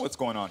still... But you know what's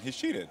going on. He's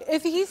cheated.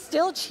 If he's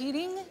still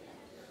cheating,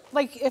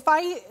 like,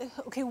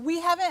 okay, we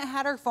haven't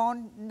had our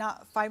phone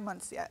not 5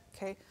 months yet,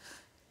 okay?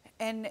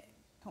 And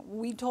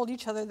we told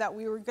each other that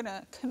we were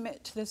gonna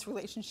commit to this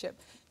relationship.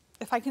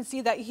 If I can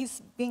see that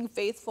he's being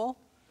faithful,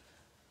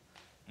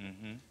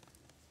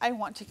 I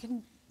want to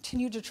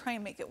continue to try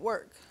and make it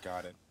work.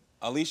 Got it.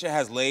 Alisha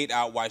has laid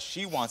out why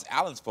she wants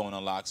Alan's phone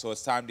unlocked, so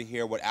it's time to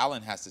hear what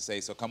Alan has to say.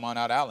 So come on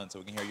out, Alan, so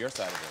we can hear your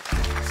side of it.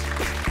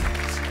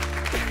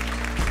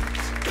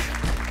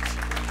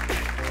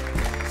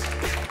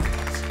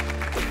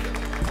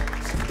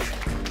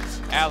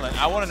 Alan,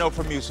 I want to know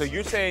from you. So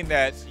you're saying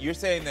that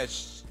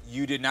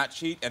you did not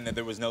cheat and that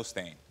there was no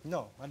stain?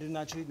 No, I did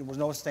not cheat. There was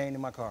no stain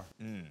in my car.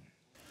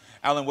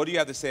 Alan, what do you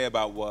have to say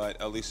about what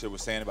Alisha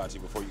was saying about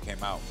you before you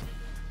came out?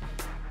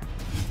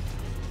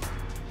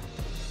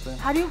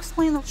 How do you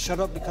explain the... Shut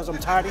up because I'm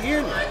tired of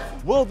hearing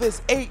it. Will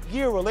this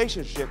 8-year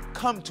relationship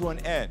come to an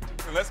end?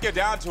 Let's get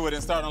down to it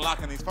and start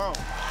unlocking these phones.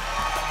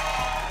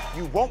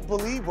 You won't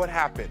believe what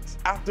happens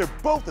after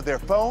both of their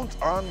phones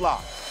are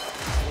unlocked.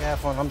 Yeah, have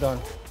fun. I'm done.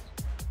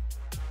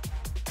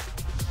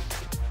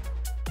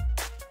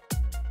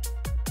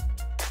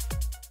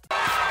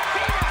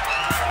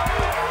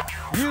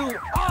 You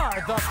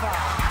are the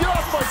cop. Get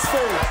off my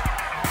stage.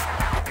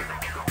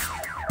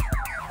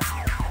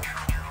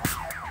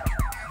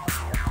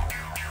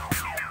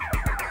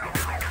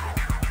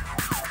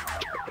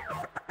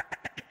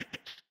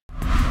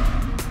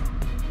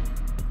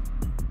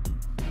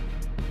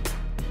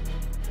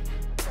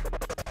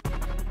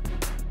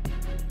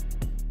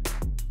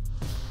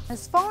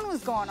 His phone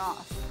was going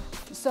off,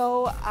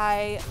 so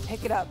I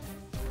pick it up,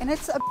 and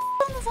it's a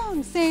on the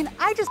phone saying,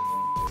 I just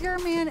your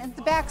man in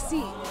the back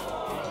seat.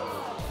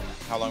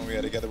 How long were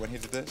you together when he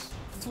did this?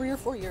 3 or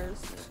 4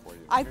 years.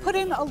 I put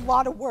in a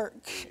lot of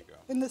work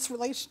in this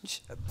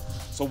relationship.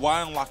 So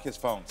why unlock his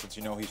phone since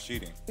you know he's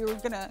cheating? We were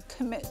gonna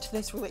commit to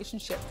this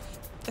relationship.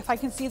 If I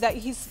can see that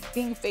he's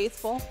being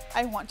faithful,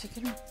 I want to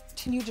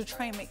continue to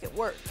try and make it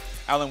work.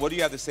 Alan, what do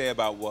you have to say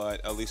about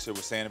what Alisha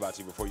was saying about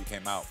you before you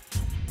came out?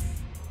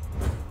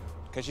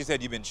 Because she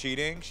said you've been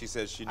cheating. She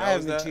says she knows that. I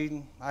haven't been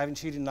cheating. I haven't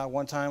cheated not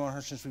one time on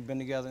her since we've been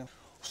together.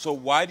 So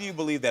why do you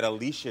believe that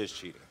Alisha is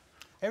cheating?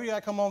 Every day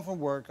I come home from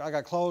work, I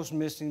got clothes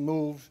missing,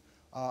 moved,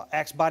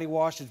 Axe body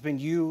wash has been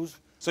used.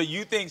 So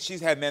you think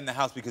she's had men in the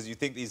house because you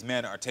think these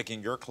men are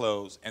taking your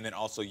clothes and then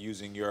also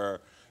using your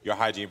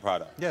hygiene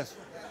product? Yes.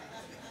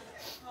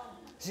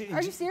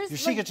 Are you serious? Your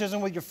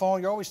secretism with your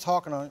phone, you're always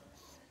talking on it.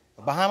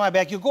 Behind my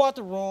back, you go out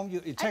the room,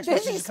 your text I'm busy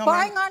messages come in.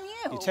 spying on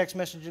you. Your text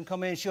message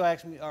come in, she'll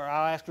ask me, or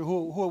I'll ask her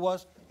who it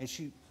was, and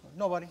she,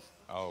 nobody.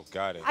 Oh,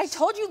 got it. I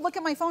told you, look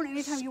at my phone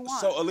anytime you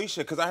want. So, Alisha,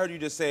 because I heard you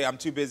just say, I'm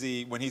too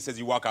busy, when he says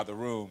you walk out the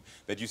room,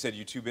 that you said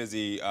you're too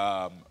busy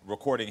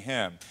recording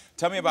him.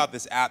 Tell me about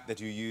this app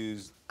that you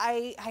use.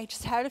 I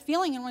just had a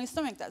feeling in my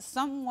stomach that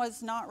something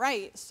was not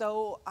right.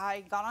 So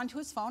I got onto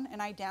his phone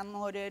and I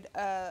downloaded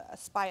a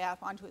spy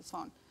app onto his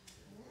phone.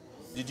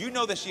 Did you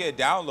know that she had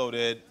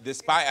downloaded this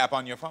spy app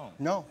on your phone?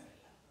 No.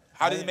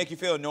 How does it make you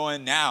feel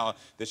knowing now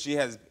that she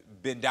has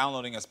been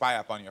downloading a spy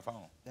app on your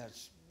phone?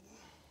 That's,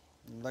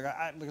 like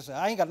I said,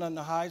 I ain't got nothing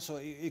to hide, so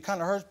it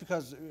kind of hurts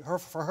because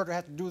for her to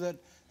have to do that,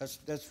 that's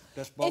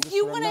bogus. If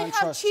you wouldn't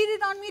have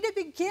cheated on me to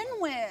begin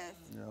with.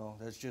 You know,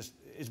 that's just,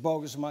 it's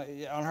bogus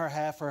on her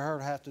half for her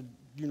to have to,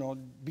 you know,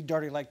 be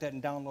dirty like that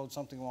and download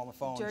something on the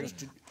phone. Dirty. Just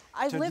to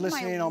I live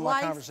listen my in on my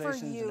life conversations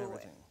for you, and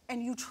everything.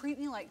 and you treat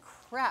me like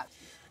crap.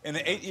 In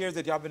the 8 years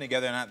that y'all been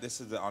together, and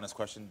this is the honest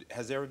question,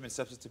 has there ever been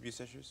substance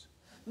abuse issues?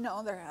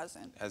 No, there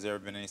hasn't. Has there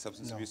ever been any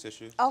substance abuse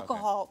issues?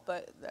 Alcohol,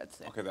 but that's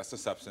it. Okay, that's the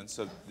substance.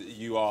 So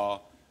you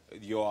all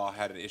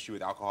had an issue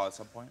with alcohol at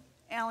some point?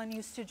 Alan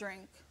used to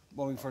drink.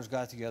 When we first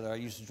got together, I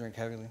used to drink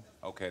heavily.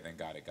 Okay, then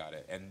got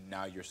it. And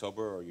now you're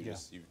sober, or you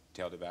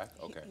tailed it back?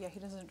 Okay. Yeah, he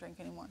doesn't drink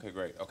anymore. Okay,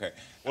 great. Okay.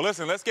 Well,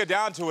 listen, let's get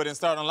down to it and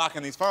start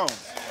unlocking these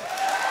phones.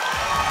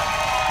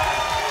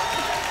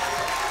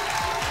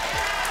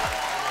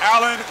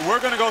 Alan, we're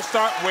gonna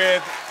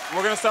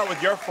start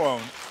with your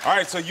phone. All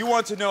right, so you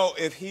want to know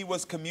if he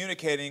was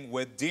communicating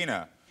with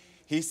Dina.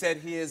 He said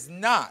he is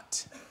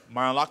not.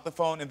 My Unlock the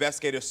Phone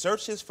investigator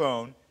searched his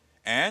phone,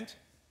 and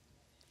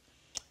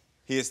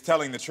he is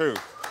telling the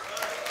truth.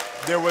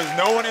 There was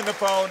no one in the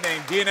phone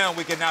named Dina, and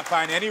we could not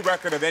find any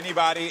record of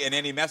anybody and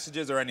any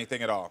messages or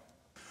anything at all.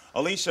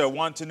 Alisha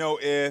wanted to know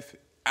if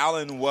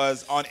Alan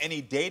was on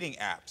any dating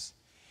apps.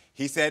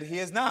 He said he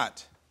is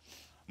not.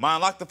 My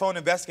Unlock the Phone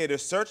investigator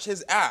searched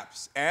his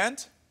apps,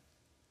 and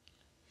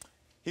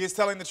he is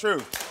telling the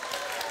truth.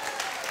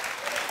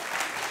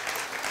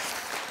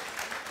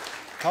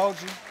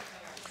 Told you.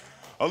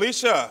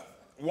 Alisha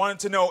wanted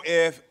to know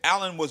if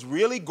Alan was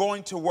really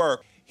going to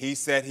work. He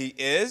said he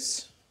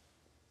is.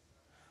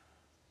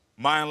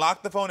 My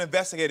Unlock the Phone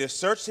investigator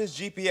searched his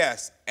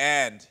GPS,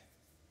 and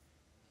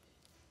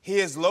he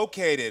is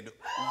located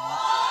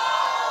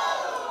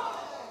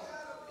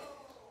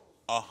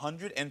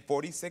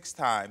 146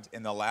 times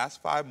in the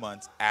last 5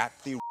 months at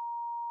the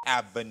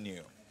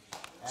Avenue.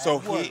 So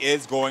he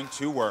is going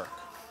to work.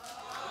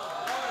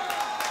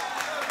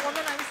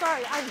 Woman, I'm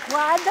sorry. I'm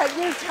glad that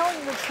you're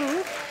telling the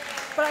truth,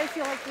 but I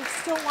feel like you're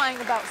still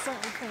lying about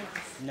certain things.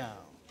 No.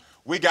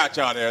 We got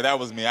y'all there. That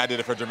was me. I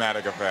did it for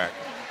dramatic effect.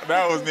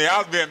 That was me. I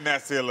was being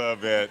messy a little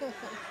bit.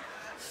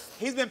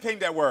 He's been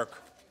pinged at work.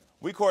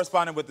 We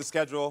corresponded with the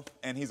schedule,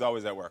 and he's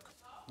always at work.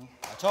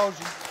 I told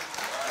you.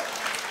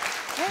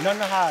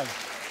 Nothing to hide.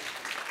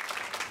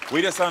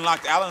 We just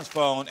unlocked Alan's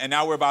phone, and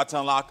now we're about to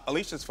unlock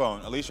Alisha's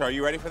phone. Alisha, are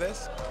you ready for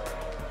this?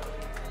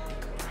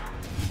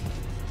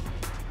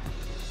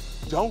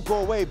 Don't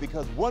go away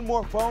because one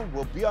more phone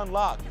will be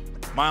unlocked.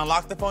 My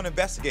Unlock the Phone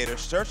investigator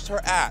searched her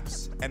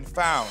apps and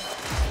found.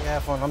 Yeah,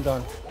 have fun. I'm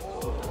done.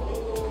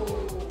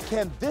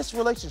 Can this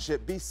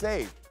relationship be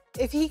saved?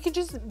 If he could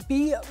just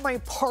be my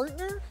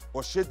partner.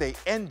 Or should they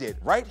end it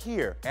right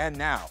here and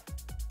now?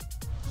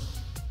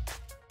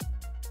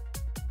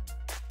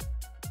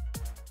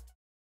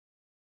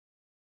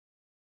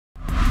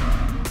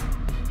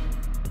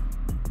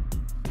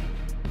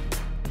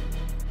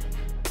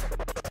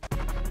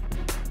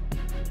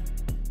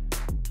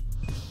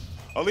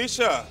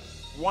 Alisha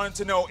wanted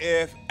to know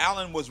if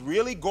Alan was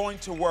really going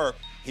to work.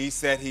 He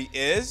said he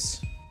is.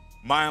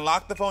 My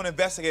Unlock the Phone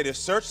investigator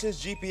searched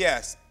his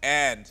GPS,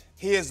 and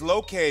he is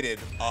located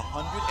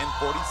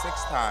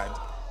 146 times.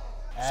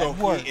 So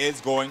he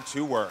is going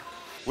to work.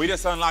 We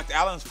just unlocked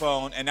Alan's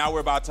phone, and now we're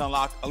about to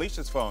unlock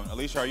Alisha's phone.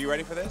 Alisha, are you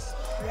ready for this?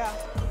 Yeah.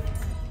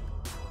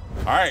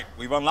 All right,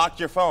 we've unlocked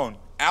your phone.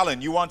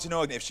 Alan, you want to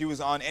know if she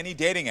was on any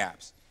dating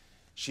apps.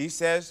 She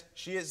says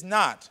she is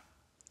not.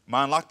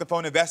 My Unlock the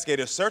Phone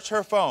investigator searched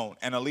her phone,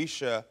 and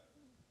Alisha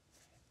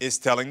is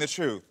telling the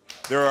truth.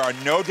 There are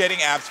no dating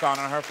apps found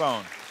on her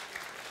phone.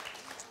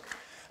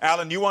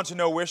 Alan, you want to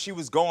know where she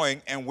was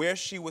going and where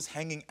she was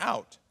hanging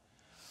out.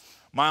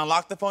 My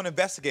Unlock the Phone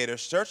investigator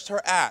searched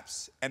her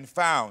apps and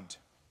found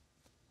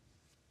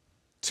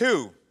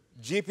 2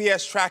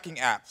 GPS tracking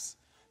apps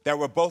that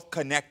were both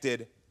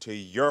connected to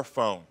your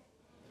phone.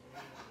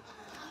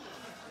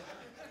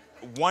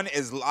 One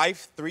is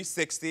Life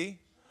 360,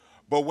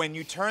 but when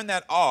you turn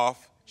that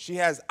off, she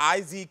has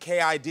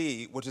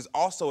IZKID, which is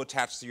also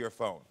attached to your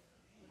phone.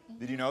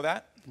 Did you know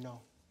that?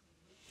 No.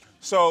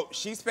 So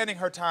she's spending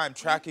her time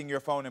tracking your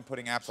phone and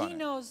putting apps on it. He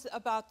knows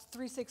about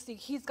 360.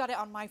 He's got it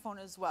on my phone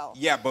as well.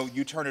 Yeah, but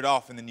you turn it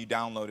off and then you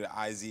download it,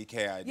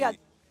 IZKID. Yeah.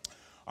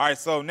 All right,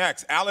 so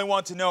next, Alan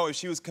wanted to know if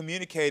she was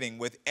communicating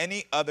with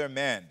any other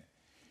men.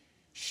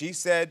 She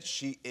said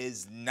she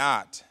is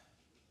not.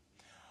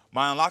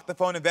 My Unlock the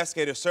Phone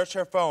investigator searched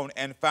her phone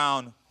and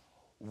found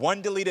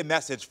 1 deleted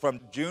message from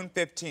June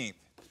 15th.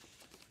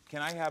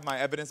 Can I have my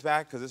evidence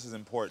back? Because this is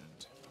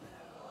important.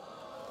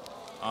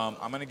 I'm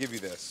going to give you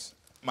this.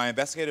 My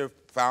investigator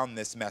found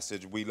this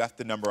message. We left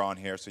the number on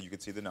here so you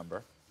could see the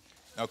number.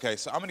 Okay,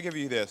 so I'm going to give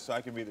you this so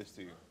I can read this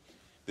to you.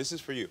 This is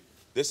for you.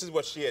 This is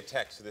what she had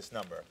texted to this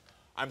number.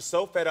 I'm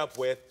so fed up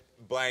with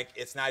blank,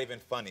 it's not even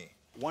funny.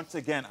 Once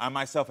again, I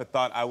myself had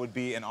thought I would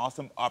be an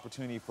awesome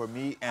opportunity for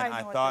me, and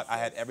I thought I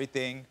had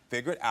everything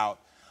figured out.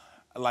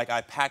 Like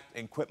I packed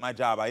and quit my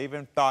job. I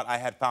even thought I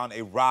had found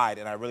a ride,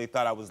 and I really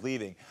thought I was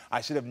leaving.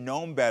 I should have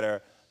known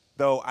better,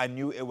 though I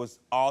knew it was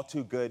all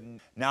too good.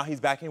 Now he's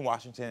back in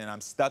Washington, and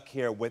I'm stuck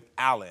here with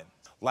Alan.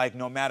 Like,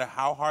 no matter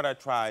how hard I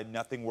tried,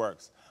 nothing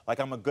works. Like,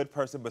 I'm a good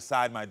person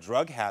beside my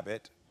drug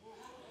habit,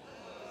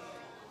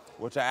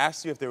 which I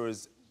asked you if there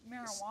was...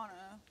 Marijuana,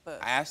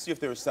 but... I asked you if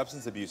there were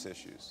substance abuse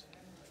issues.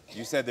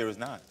 You said there was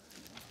not.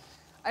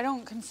 I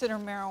don't consider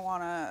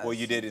marijuana... Well,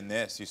 you did in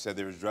this. You said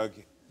there was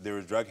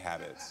drug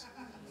habits.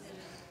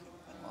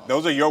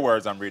 Those are your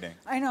words I'm reading.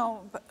 I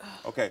know, but...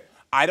 Okay.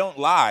 I don't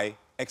lie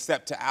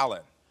except to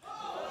Alan.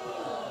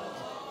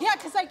 Yeah,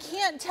 because I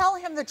can't tell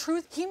him the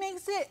truth. He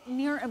makes it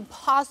near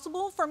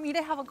impossible for me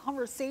to have a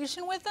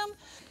conversation with him.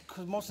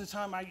 Because most of the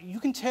time, you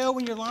can tell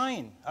when you're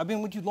lying. I've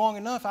been with you long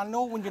enough. I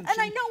know when you're... And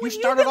I know when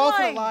you started you've been off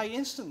lying. with a lie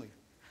instantly.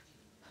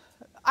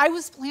 I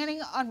was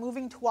planning on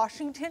moving to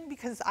Washington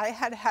because I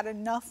had had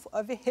enough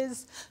of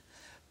his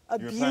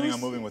abuse. You're planning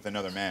on moving with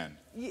another man.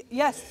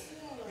 Yes.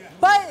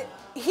 But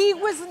he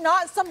was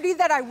not somebody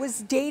that I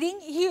was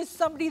dating. He is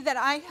somebody that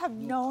I have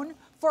known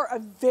for a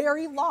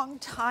very long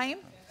time.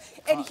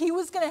 And he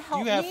was going to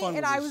help me,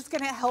 and I was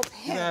going to help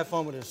him. You can have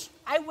fun with this.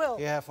 I will.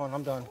 Yeah, have fun.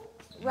 I'm done.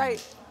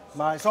 Right.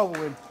 It's over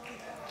with.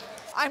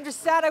 I'm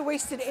just sad I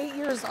wasted 8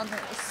 years on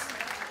this.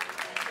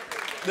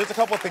 There's a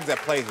couple of things at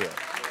play here.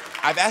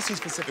 I've asked you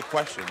specific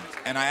questions,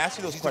 and I asked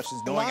you those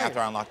questions knowing after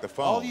I unlocked the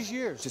phone all these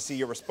years to see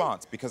your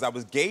response, because I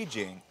was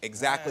gauging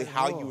exactly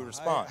how you would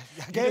respond.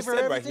 I You gave just her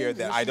said right everything. here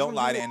that This I is don't what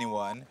lie you to do.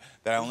 anyone,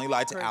 that I only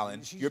lied to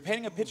Alan. You're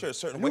painting a picture a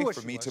certain way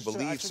for me to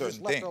believe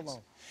certain things.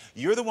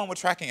 You're the one with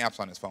tracking apps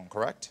on his phone,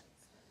 correct?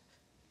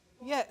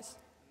 Yes.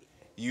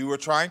 You were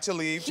trying to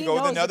leave to He go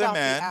with knows another about the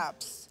man.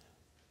 apps.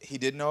 He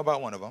didn't know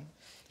about one of them.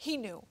 He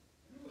knew.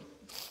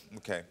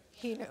 Okay.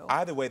 He knew.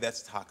 Either way,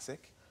 that's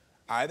toxic.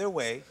 Either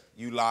way,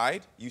 you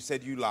lied. You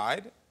said you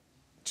lied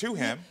to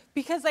him.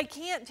 Because I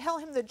can't tell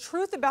him the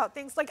truth about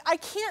things. Like, I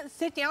can't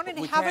sit down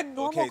and have a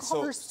normal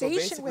conversation so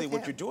basically with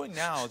what him. you're doing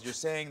now is you're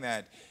saying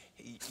that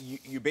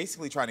you're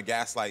basically trying to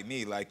gaslight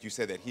me like you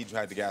said that he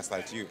tried to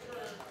gaslight you.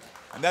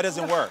 And that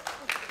doesn't work.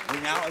 We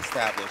now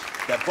established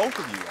that both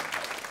of you are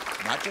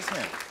unhealthy, not just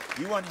him.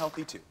 You are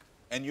unhealthy too,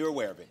 and you're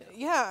aware of it.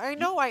 Yeah, I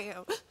know I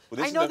am.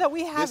 Well, I know that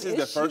we have This is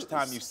issues. the first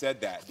time you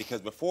said that, because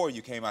before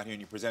you came out here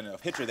and you presented a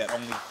picture that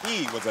only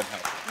he was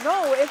unhealthy.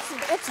 No,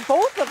 it's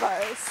both of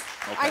us.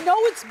 Okay. I know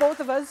it's both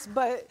of us,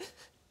 but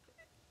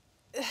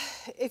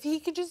if he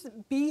could just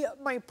be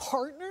my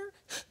partner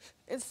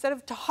instead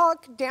of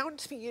talk down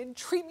to me and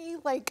treat me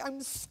like I'm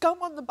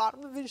scum on the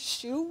bottom of his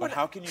shoe. But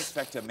how can you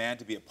expect a man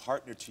to be a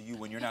partner to you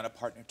when you're not a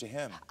partner to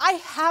him? I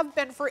have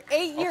been for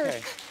 8 years.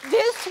 Okay.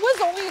 This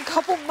was only a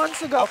couple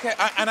months ago. Okay,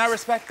 and I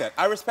respect that.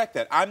 I respect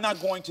that. I'm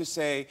not going to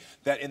say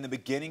that in the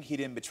beginning he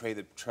didn't betray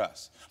the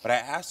trust. But I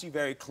asked you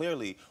very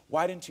clearly,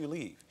 why didn't you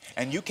leave?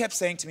 And you kept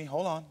saying to me,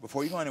 hold on,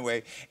 before you go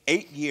anyway,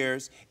 8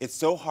 years, it's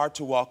so hard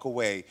to walk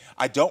away.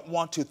 I don't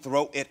want to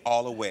throw it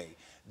all away.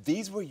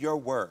 These were your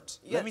words.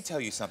 Yes. Let me tell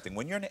you something.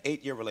 When you're in an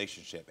 8-year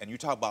relationship and you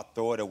talk about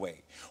throw it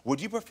away,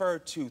 would you prefer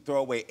to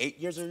throw away 8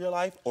 years of your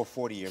life or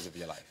 40 years of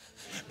your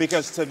life?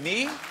 Because to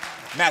me,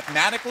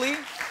 mathematically,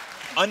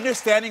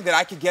 understanding that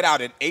I could get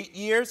out in 8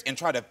 years and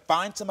try to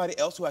find somebody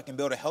else who I can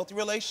build a healthy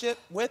relationship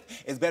with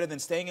is better than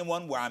staying in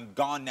one where I'm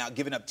gone now,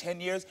 giving up 10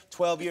 years,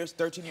 12 years,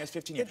 13 years,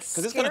 15 years.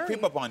 Because it's going to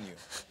creep up on you.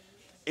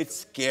 It's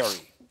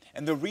scary.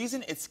 And the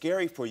reason it's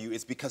scary for you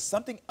is because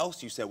something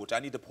else you said, which I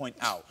need to point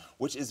out,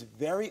 which is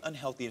very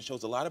unhealthy and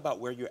shows a lot about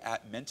where you're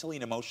at mentally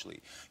and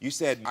emotionally. You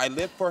said, I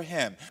live for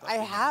him. I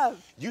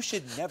have. You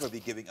should never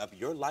be giving up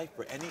your life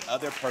for any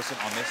other person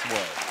on this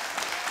world.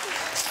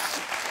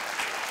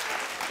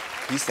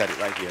 He said it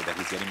right here, that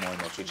he's getting more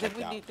emotionally checked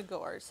Then out. we need to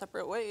go our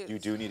separate ways. You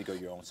do need to go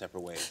your own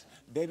separate ways.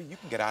 Baby, you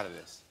can get out of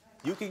this.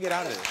 You can get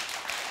out of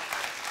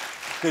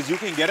this. Because you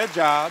can get a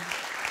job.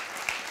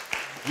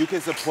 You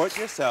can support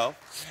yourself.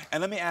 And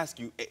let me ask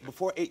you,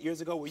 before 8 years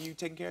ago, were you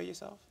taking care of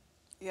yourself?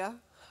 Yeah.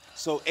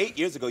 So 8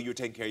 years ago, you were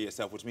taking care of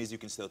yourself, which means you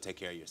can still take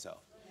care of yourself.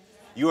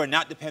 You are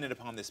not dependent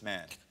upon this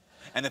man.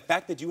 And the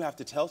fact that you have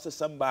to tell to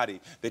somebody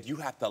that you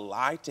have to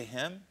lie to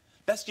him,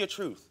 that's your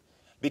truth.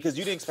 Because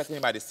you didn't expect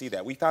anybody to see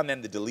that. We found that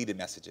in the deleted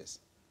messages.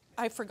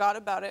 I forgot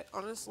about it,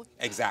 honestly.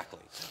 Exactly.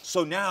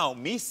 So now,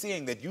 me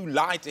seeing that you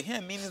lied to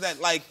him means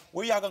that, like,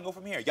 where y'all gonna go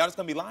from here? Y'all just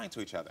gonna be lying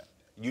to each other.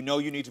 You know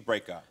you need to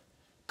break up.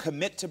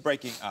 Commit to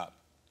breaking up.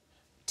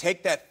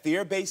 Take that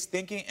fear-based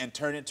thinking and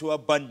turn it into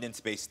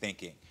abundance-based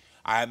thinking.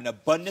 I have an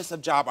abundance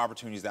of job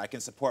opportunities that I can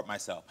support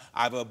myself.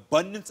 I have an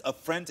abundance of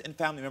friends and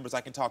family members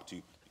I can talk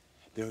to.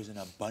 There is an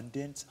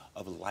abundance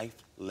of life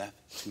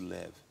left to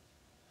live.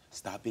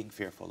 Stop being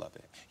fearful of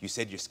it. You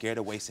said you're scared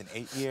of wasting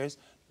 8 years.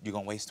 You're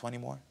gonna waste 20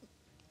 more?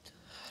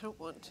 I don't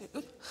want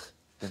to.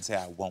 Then say,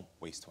 I won't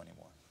waste 20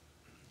 more.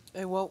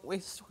 I won't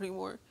waste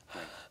anymore.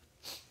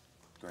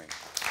 Great.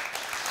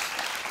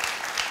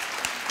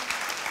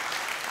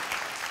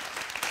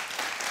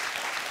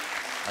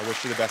 I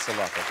wish you the best of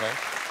luck, okay?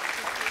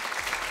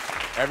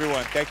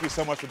 Everyone, thank you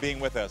so much for being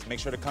with us. Make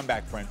sure to come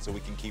back, friends, so we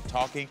can keep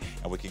talking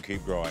and we can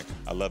keep growing.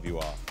 I love you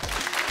all.